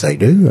sometimes they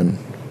do. And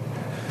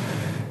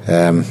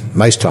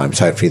most times,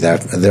 hopefully,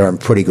 they're in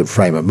pretty good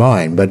frame of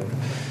mind. But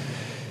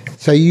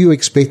so you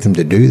expect them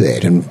to do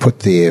that and put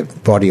their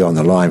body on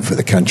the line for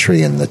the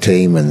country and the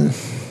team and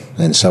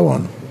so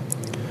on.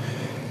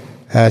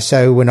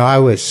 So when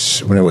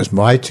it was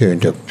my turn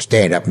to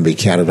stand up and be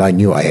counted, I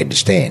knew I had to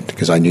stand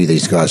because I knew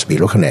these guys would be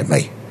looking at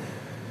me.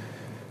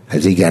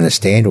 Is he going to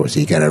stand or is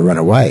he going to run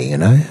away, you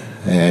know?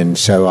 And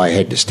so I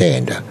had to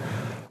stand.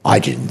 I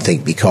didn't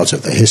think because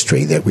of the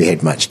history that we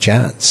had much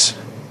chance.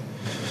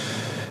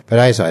 But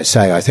as I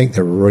say, I think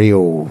the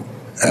real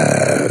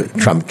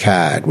trump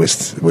card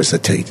was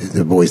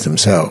the boys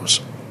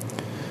themselves.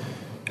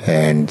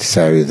 And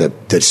so the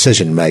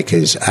decision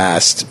makers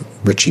asked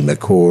Richie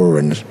McCaw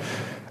and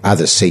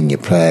other senior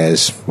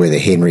players whether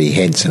Henry,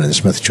 Hansen and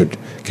Smith should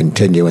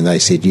continue, and they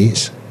said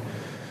yes.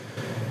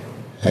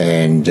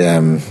 And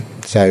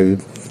so...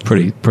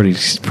 Pretty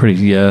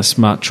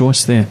smart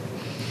choice there.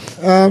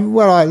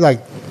 Well,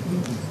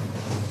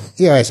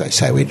 as I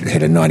say, we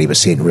had a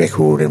 90%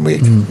 record and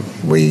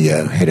we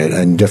had an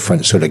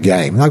indifferent sort of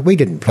game. Like, we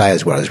didn't play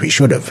as well as we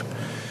should have.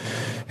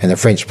 And the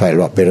French played a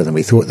lot better than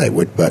we thought they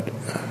would, but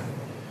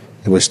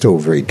it was still a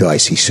very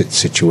dicey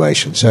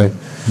situation. So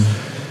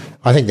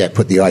I think that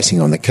put the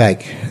icing on the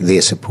cake,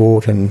 their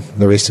support, and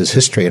the rest is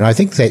history. And I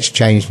think that's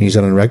changed New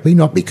Zealand rugby,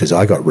 not because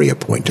I got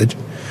reappointed,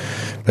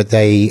 but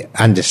they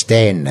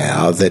understand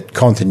now that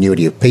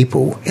continuity of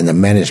people in the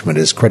management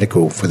is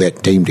critical for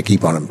that team to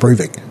keep on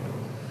improving.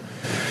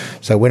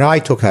 So when I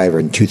took over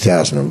in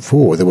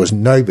 2004, there was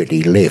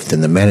nobody left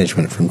in the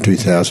management from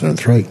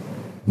 2003.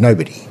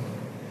 Nobody.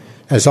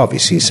 As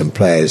obviously some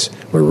players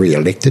were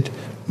re-elected,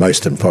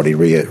 most of them probably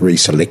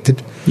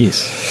re-selected.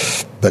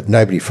 Yes. But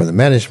nobody from the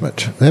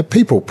management. Now,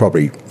 people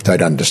probably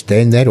don't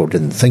understand that or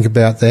didn't think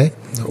about that,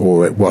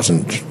 or it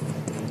wasn't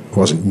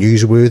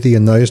newsworthy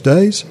in those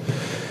days.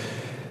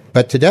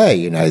 But today,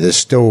 you know, there's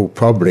still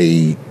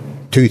probably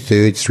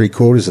 2/3,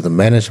 3/4 of the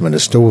management are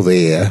still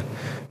there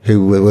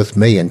who were with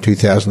me in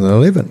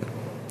 2011.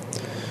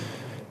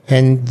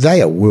 And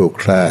they are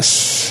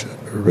world-class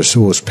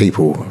resource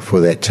people for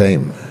that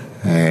team.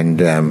 And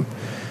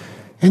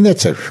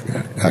that's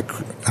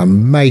a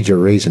major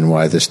reason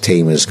why this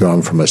team has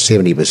gone from a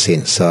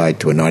 70% side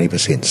to a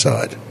 90%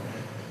 side.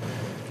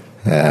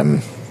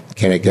 Can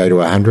it go to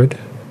 100?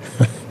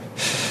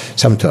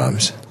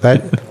 Sometimes.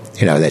 But,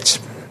 you know, that's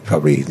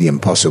probably the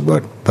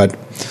impossible.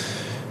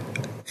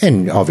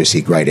 And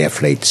obviously great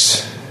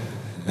athletes.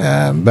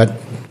 But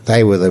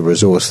they were the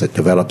resource that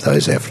developed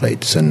those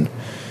athletes. And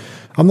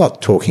I'm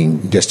not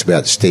talking just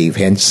about Steve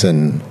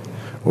Hansen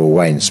or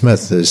Wayne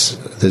Smith.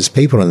 There's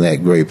people in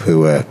that group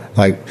who are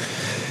like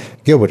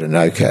Gilbert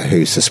Anoka,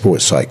 who's the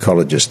sports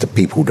psychologist, the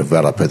people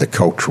developer, the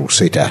cultural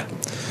setter,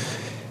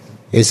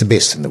 is the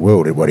best in the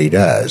world at what he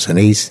does, and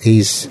he's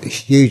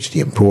hugely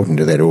important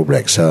to that All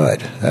Black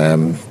side.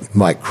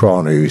 Mike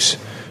Cron, who's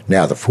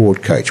now the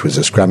forward coach, was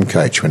a scrum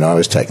coach when I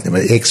was taking them,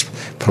 an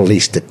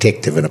ex-police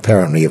detective and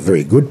apparently a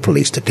very good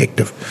police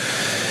detective.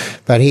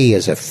 But he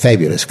is a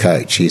fabulous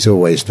coach. He's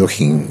always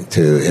looking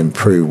to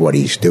improve what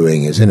he's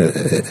doing.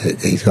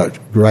 He's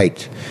got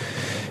great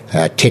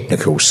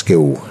technical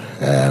skill,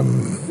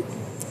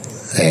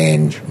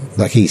 and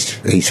like he's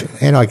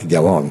and I could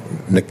go on.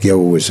 Nick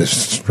Gill was a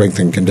strength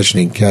and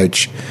conditioning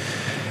coach,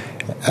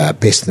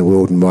 best in the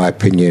world in my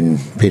opinion.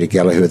 Peter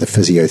Gallagher, the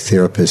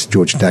physiotherapist.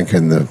 George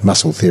Duncan, the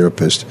muscle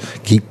therapist.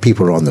 Keep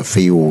people on the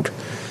field.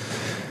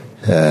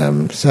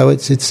 So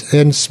it's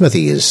and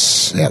Smithy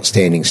is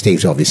outstanding.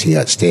 Steve's obviously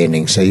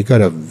outstanding. So you've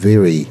got a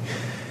very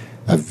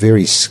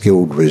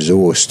skilled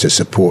resource to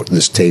support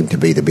this team to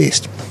be the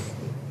best.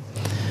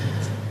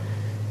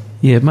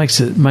 Yeah, it makes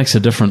a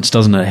difference,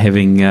 doesn't it?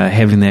 Having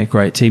that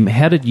great team.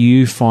 How did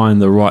you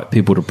find the right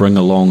people to bring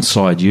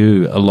alongside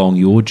you along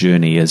your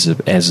journey as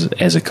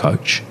a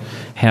coach?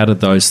 How did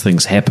those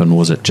things happen?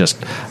 Was it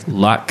just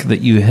luck that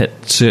you hit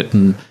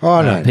certain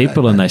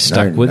people and they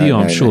stuck with you?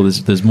 I'm sure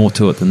there's more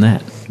to it than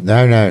that.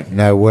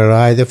 No.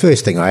 Well, the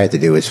first thing I had to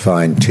do was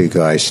find two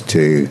guys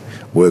to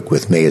work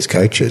with me as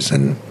coaches,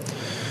 and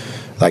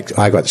like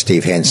I got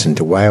Steve Hansen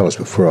to Wales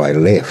before I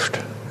left,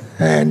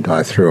 and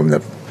I threw him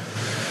the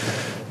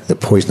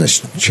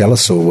poisonous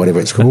chalice or whatever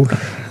it's called,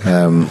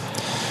 and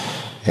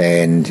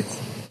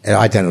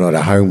I'd done a lot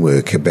of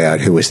homework about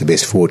who was the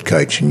best forward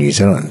coach in New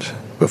Zealand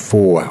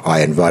before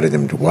I invited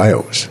him to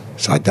Wales.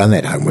 So I'd done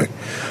that homework.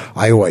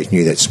 I always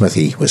knew that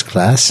Smithy was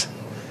class.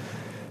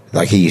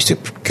 Like, he used to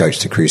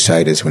coach the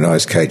Crusaders when I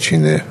was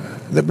coaching the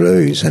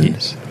Blues, and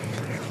yes,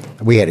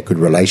 we had a good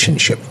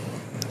relationship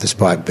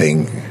despite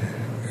being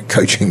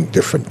coaching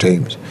different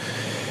teams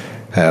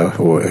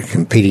or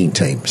competing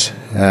teams.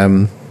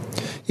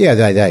 Yeah,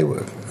 they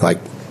were like,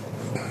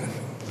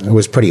 it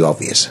was pretty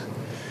obvious.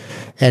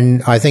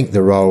 And I think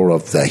the role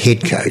of the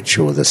head coach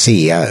or the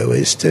CEO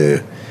is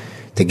to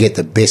get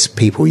the best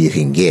people you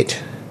can get,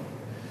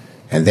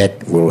 and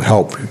that will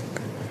help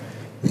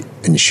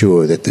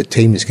ensure that the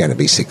team is going to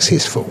be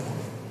successful.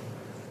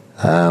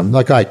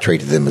 Like I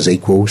treated them as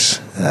equals.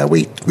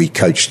 We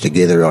coached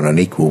together on an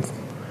equal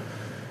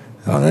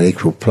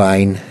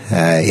plane.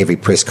 Every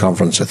press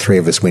conference, the three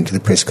of us went to the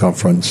press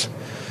conference.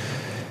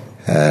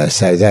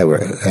 So they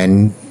were,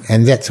 and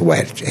that's the way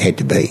it had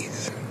to be.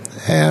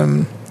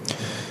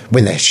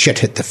 When the shit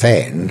hit the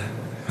fan,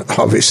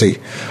 obviously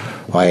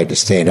I had to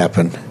stand up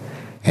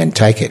and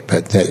take it.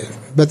 But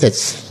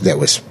that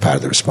was part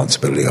of the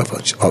responsibility of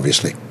it,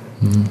 obviously.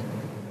 Mm.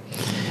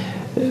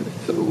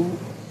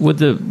 With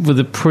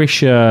the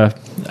pressure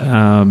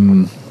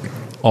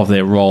of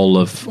their role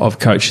of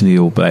coaching the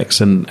All Blacks,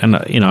 and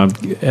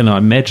I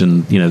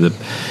imagine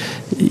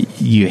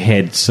you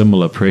had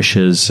similar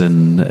pressures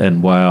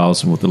in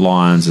Wales and with the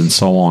Lions and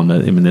so on. I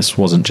mean, this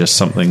wasn't just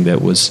something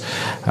that was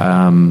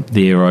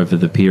there over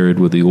the period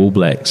with the All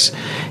Blacks.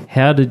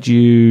 How did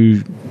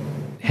you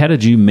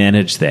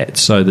manage that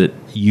so that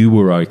you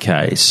were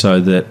okay, so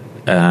that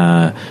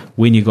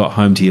when you got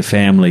home to your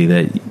family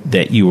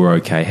that you were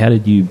okay? How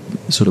did you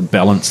sort of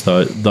balance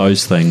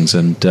those things?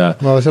 And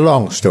well, it's a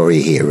long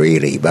story here,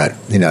 really, but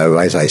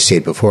as I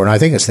said before, and I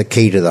think it's the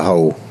key to the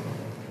whole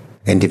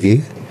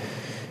interview,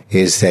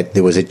 is that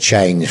there was a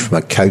change from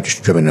a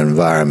coach-driven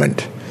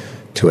environment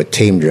to a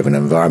team-driven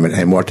environment,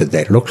 and what did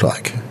that look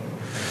like?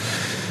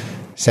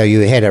 So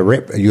you had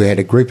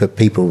a group of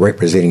people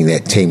representing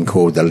that team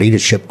called the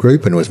leadership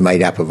group, and it was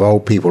made up of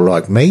old people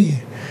like me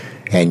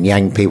and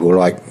young people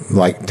like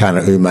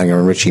Tana Umaga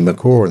and Richie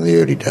McCaw in the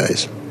early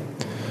days.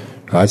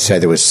 Right, so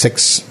there was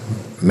 6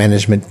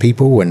 management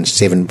people and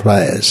 7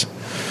 players.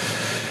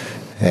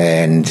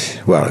 And,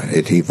 well,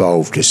 it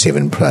evolved to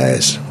 7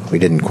 players. We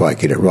didn't quite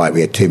get it right.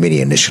 We had too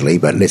many initially,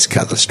 but let's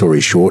cut the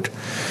story short.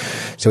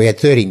 So we had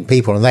 13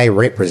 people, and they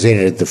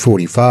represented the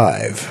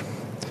 45.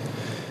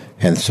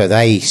 And so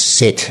they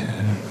set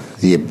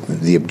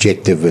the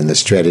objective and the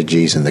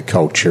strategies and the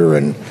culture,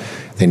 and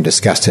then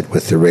discussed it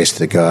with the rest of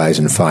the guys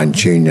and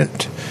fine-tuned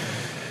it.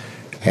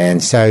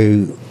 And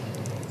so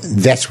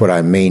that's what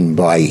I mean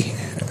by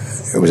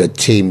it was a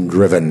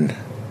team-driven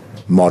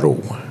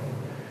model.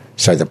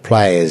 So the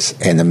players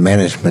and the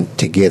management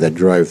together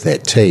drove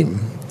that team,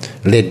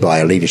 led by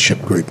a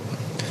leadership group.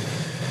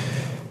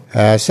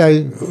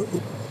 So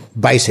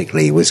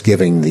basically it was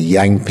giving the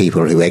young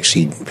people who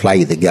actually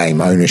play the game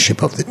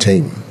ownership of the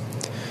team.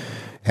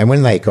 And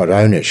when they got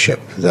ownership,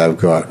 they've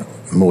got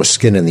more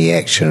skin in the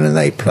action and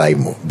they play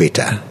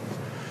better.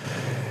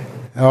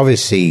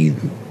 Obviously,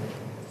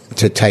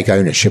 to take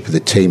ownership of the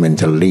team and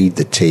to lead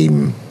the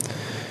team,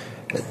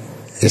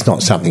 it's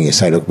not something you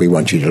say, look, we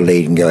want you to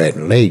lead and go out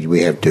and lead.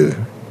 We have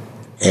to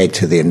add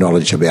to their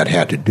knowledge about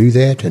how to do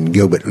that, and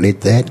Gilbert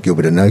led that,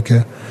 Gilbert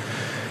Anoka,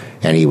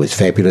 and he was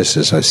fabulous,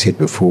 as I said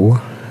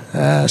before.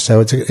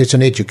 So it's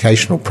an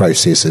educational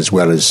process as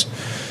well as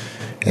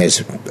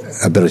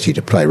ability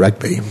to play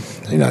rugby,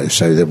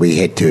 so that we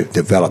had to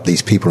develop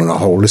these people in a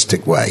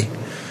holistic way,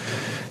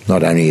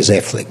 not only as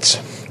athletes.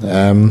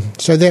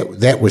 So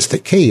that was the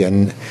key.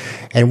 And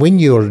when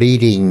you're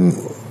leading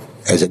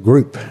as a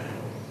group,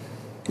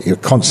 you're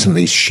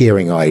constantly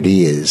sharing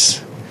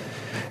ideas,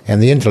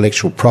 and the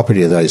intellectual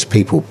property of those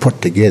people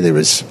put together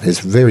is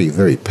very,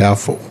 very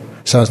powerful.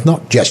 So it's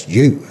not just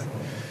you,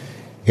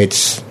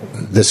 it's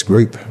this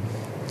group.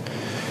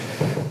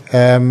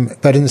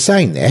 But in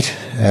saying that,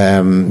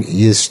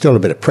 there's still a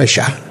bit of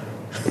pressure.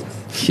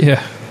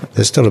 Yeah.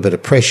 There's still a bit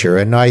of pressure,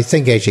 and I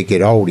think as you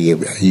get older,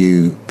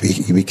 you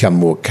become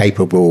more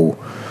capable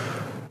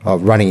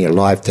of running your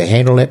life to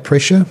handle that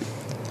pressure.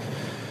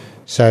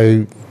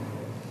 So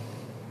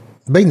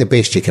being the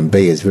best you can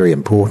be is very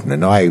important,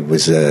 and I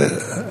was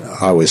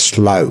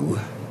slow,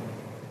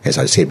 as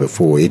I said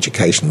before,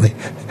 educationally.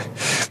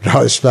 But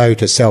I was slow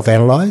to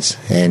self-analyse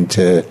and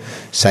to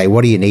say,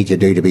 what do you need to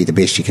do to be the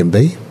best you can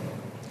be?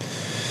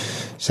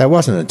 So it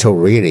wasn't until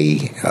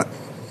really,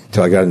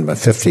 till I got into my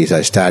 50s,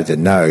 I started to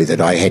know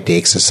that I had to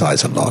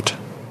exercise a lot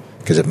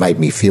because it made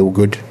me feel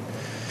good.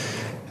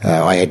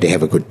 I had to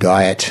have a good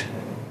diet,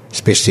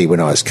 especially when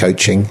I was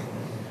coaching.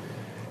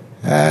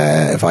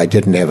 If I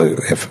didn't have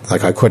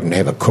I couldn't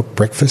have a cooked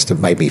breakfast, it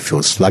made me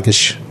feel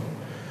sluggish.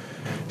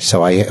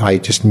 So I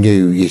just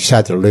knew you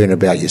started to learn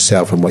about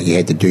yourself and what you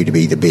had to do to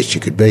be the best you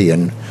could be,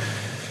 and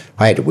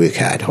I had to work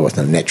hard. I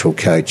wasn't a natural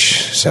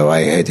coach, so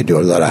I had to do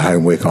a lot of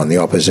homework on the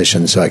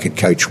opposition so I could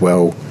coach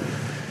well.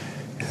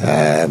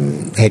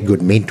 Had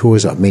good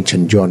mentors. I've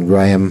mentioned John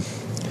Graham.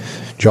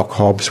 Jock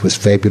Hobbs was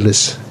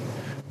fabulous.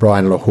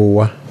 Brian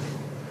Lahore.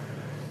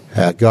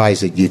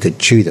 Guys that you could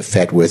chew the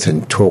fat with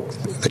and talk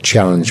the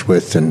challenge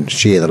with and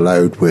share the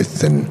load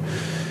with and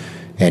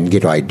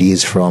get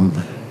ideas from.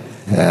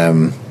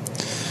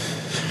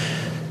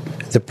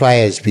 The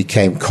players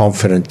became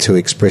confident to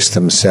express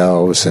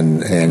themselves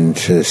and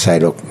to say,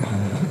 look,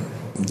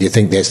 do you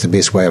think that's the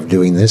best way of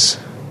doing this?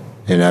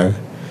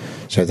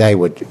 So they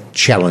would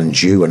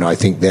challenge you, and I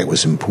think that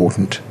was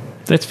important.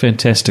 that's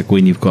fantastic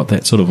when you've got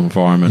that sort of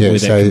environment where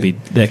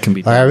that can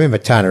be done. I remember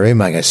Tana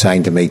Umaga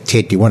saying to me,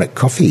 "Ted, do you want a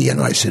coffee?"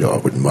 And I said, "Oh, I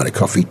wouldn't mind a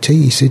coffee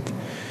tea." He said,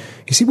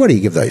 "What do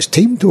you give those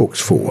team talks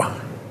for?"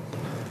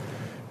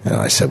 And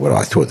I said, "Well,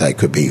 I thought they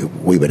could be a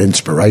wee bit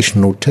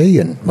inspirational tea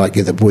and might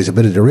give the boys a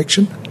bit of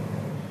direction.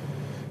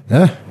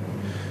 Huh?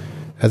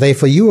 Are they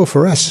for you or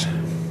for us?"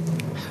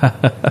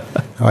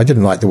 I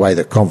didn't like the way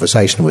the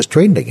conversation was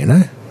trending, you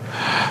know.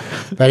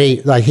 But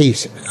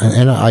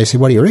and I said,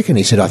 "What do you reckon?"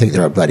 He said, "I think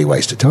they're a bloody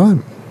waste of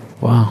time."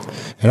 Wow.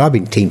 And I've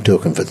been team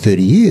talking for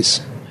 30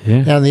 years.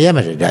 Yeah. Now, in the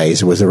amateur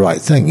days, it was the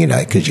right thing, you know,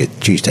 because you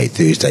Tuesday,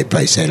 Thursday,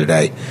 play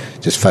Saturday,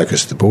 just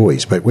focus the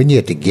boys. But when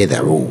you're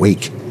together all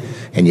week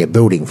and you're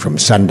building from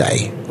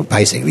Sunday, or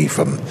basically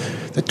from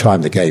the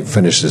time the game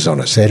finishes on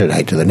a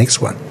Saturday to the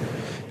next one,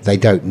 they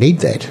don't need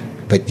that.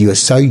 But you're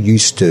so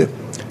used to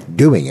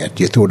doing it,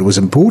 you thought it was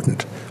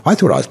important. I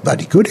thought I was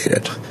bloody good at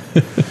it.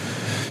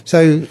 So,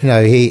 you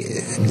know,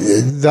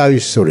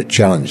 those sort of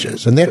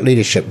challenges. And that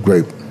leadership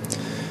group,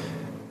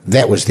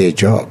 that was their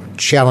job.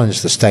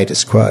 Challenge the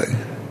status quo.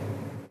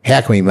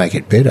 How can we make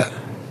it better?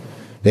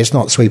 Let's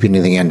not sweep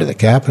anything under the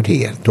carpet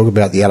here. Talk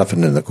about the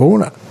elephant in the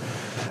corner.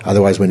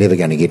 Otherwise, we're never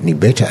going to get any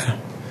better.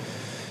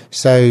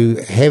 So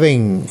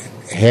having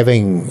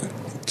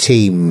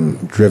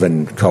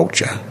team-driven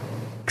culture,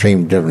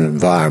 team-driven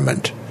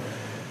environment,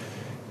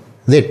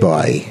 led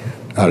by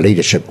a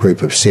leadership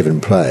group of 7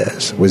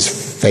 players, was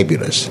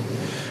fabulous.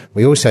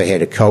 We also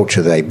had a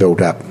culture they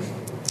built up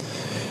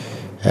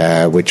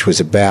which was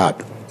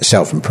about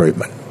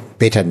self-improvement.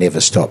 Better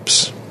never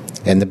stops.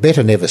 And the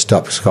better never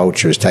stops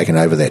culture has taken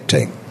over that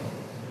team.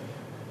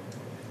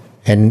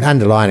 And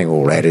underlining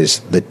all that is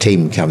the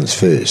team comes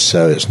first.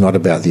 So it's not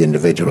about the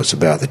individual, it's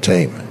about the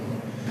team.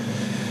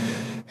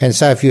 And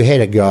so if you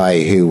had a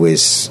guy who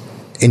was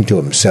into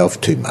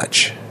himself too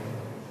much,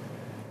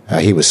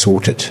 he was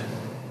sorted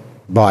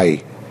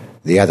by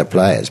the other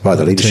players, by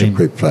the leadership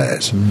group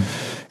players.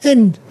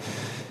 And,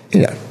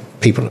 you know,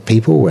 people are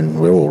people, and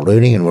we're all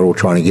learning and we're all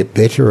trying to get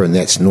better, and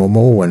that's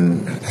normal,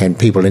 and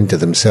people into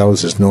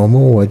themselves is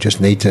normal. We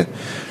just need to,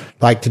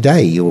 like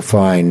today, you'll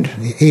find,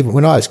 even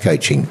when I was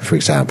coaching, for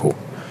example,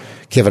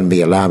 Kevin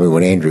Mialamu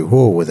and Andrew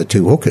Hall were the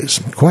 2 hookers,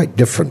 quite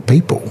different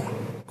people.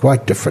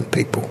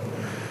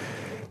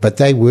 But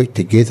they worked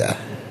together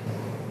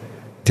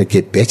to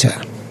get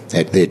better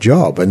at their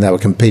job, and they were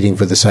competing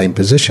for the same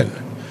position.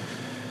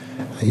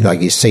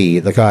 Like you see,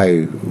 the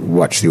guy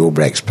watch the All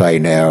Blacks play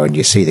now, and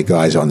you see the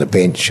guys on the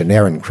bench, and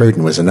Aaron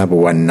Cruden was the number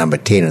 1, number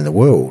 10 in the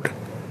world,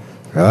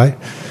 right?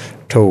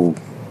 Till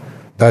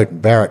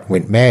Beauden Barrett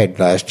went mad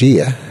last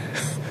year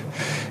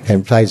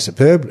and played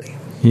superbly.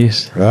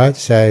 Yes. Right?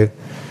 So,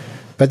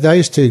 but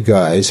those 2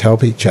 guys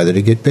help each other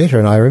to get better,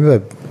 and I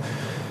remember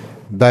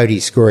Bodie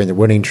scoring the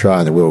winning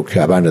try in the World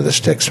Cup under the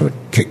sticks from a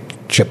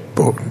chip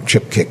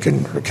kick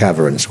and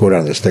recover and scored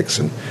under the sticks,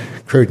 and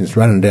Cruden's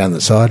running down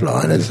the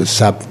sideline as a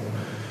sub.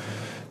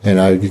 You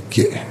know,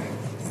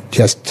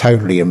 just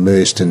totally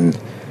immersed in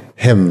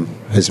him,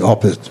 his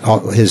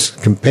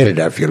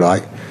competitor, if you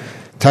like,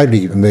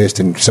 totally immersed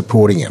in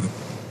supporting him.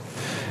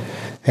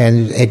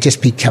 And it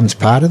just becomes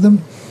part of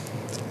them.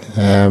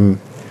 And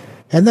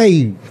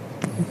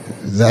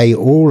they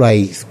all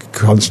are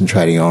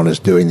concentrating on is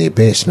doing their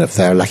best, and if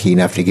they're lucky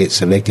enough to get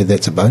selected,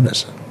 that's a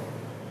bonus.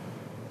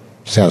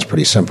 Sounds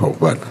pretty simple,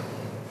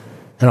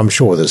 and I'm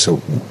sure there's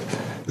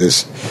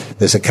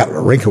a couple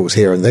of wrinkles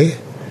here and there.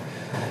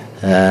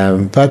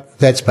 But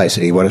that's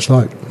basically what it's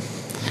like.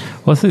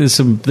 Well, I think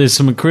there's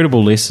some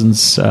incredible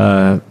lessons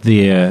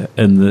there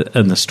in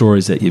the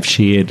stories that you've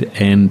shared,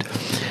 and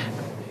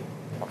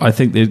I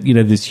think that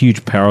there's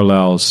huge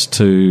parallels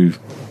to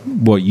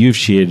what you've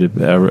shared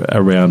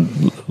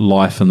around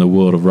life in the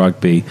world of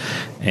rugby,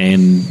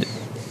 and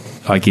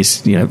I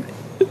guess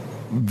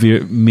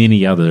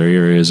many other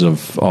areas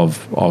of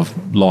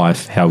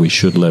life, how we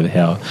should live,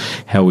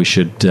 how we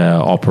should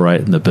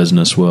operate in the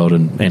business world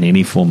and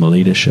any form of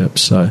leadership.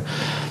 So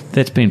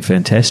that's been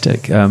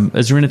fantastic.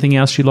 Is there anything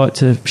else you'd like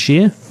to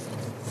share?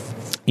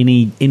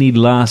 Any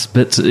last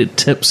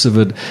tips of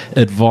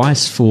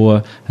advice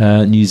for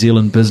New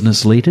Zealand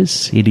business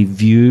leaders? Any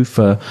view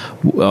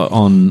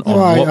on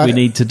what we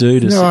need to do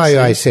to succeed?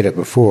 I said it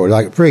before,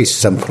 like very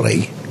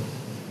simply.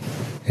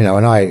 And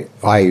I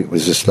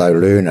was a slow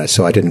learner,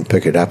 so I didn't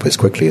pick it up as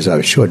quickly as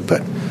I should.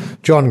 But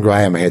John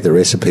Graham had the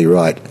recipe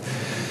right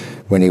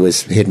when he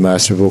was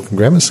headmaster of Auckland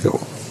Grammar School.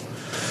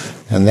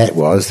 And that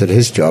was that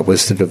his job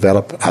was to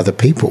develop other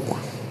people.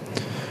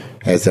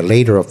 As the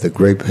leader of the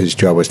group, his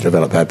job was to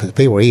develop other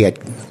people. He had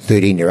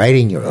 13 or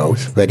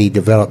 18-year-olds, but he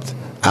developed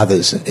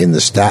others in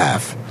the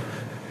staff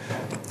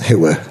who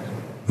were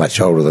much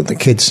older than the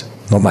kids.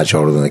 Not much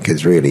older than the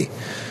kids, really.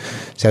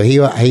 So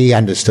he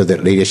understood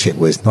that leadership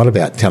was not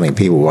about telling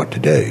people what to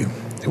do.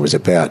 It was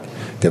about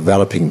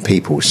developing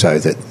people so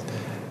that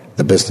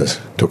the business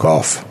took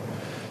off,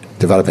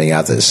 developing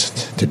others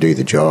to do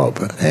the job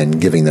and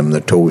giving them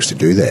the tools to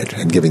do that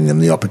and giving them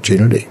the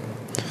opportunity.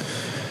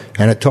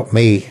 And it took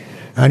me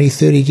only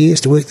 30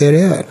 years to work that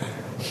out.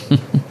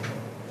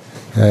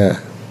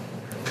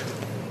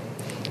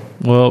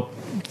 Well,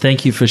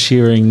 thank you for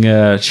sharing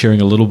a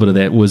little bit of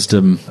that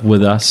wisdom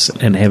with us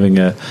and having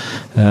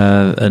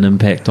an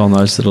impact on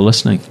those that are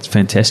listening. It's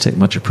fantastic,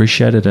 much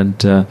appreciated,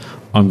 and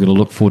I'm going to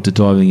look forward to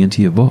diving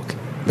into your book.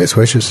 Best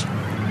wishes.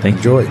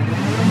 Enjoy. You.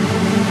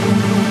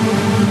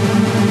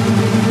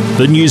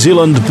 The New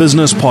Zealand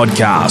Business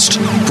Podcast,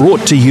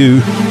 brought to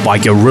you by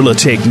Gorilla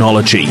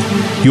Technology,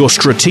 your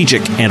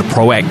strategic and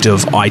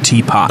proactive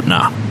IT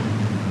partner.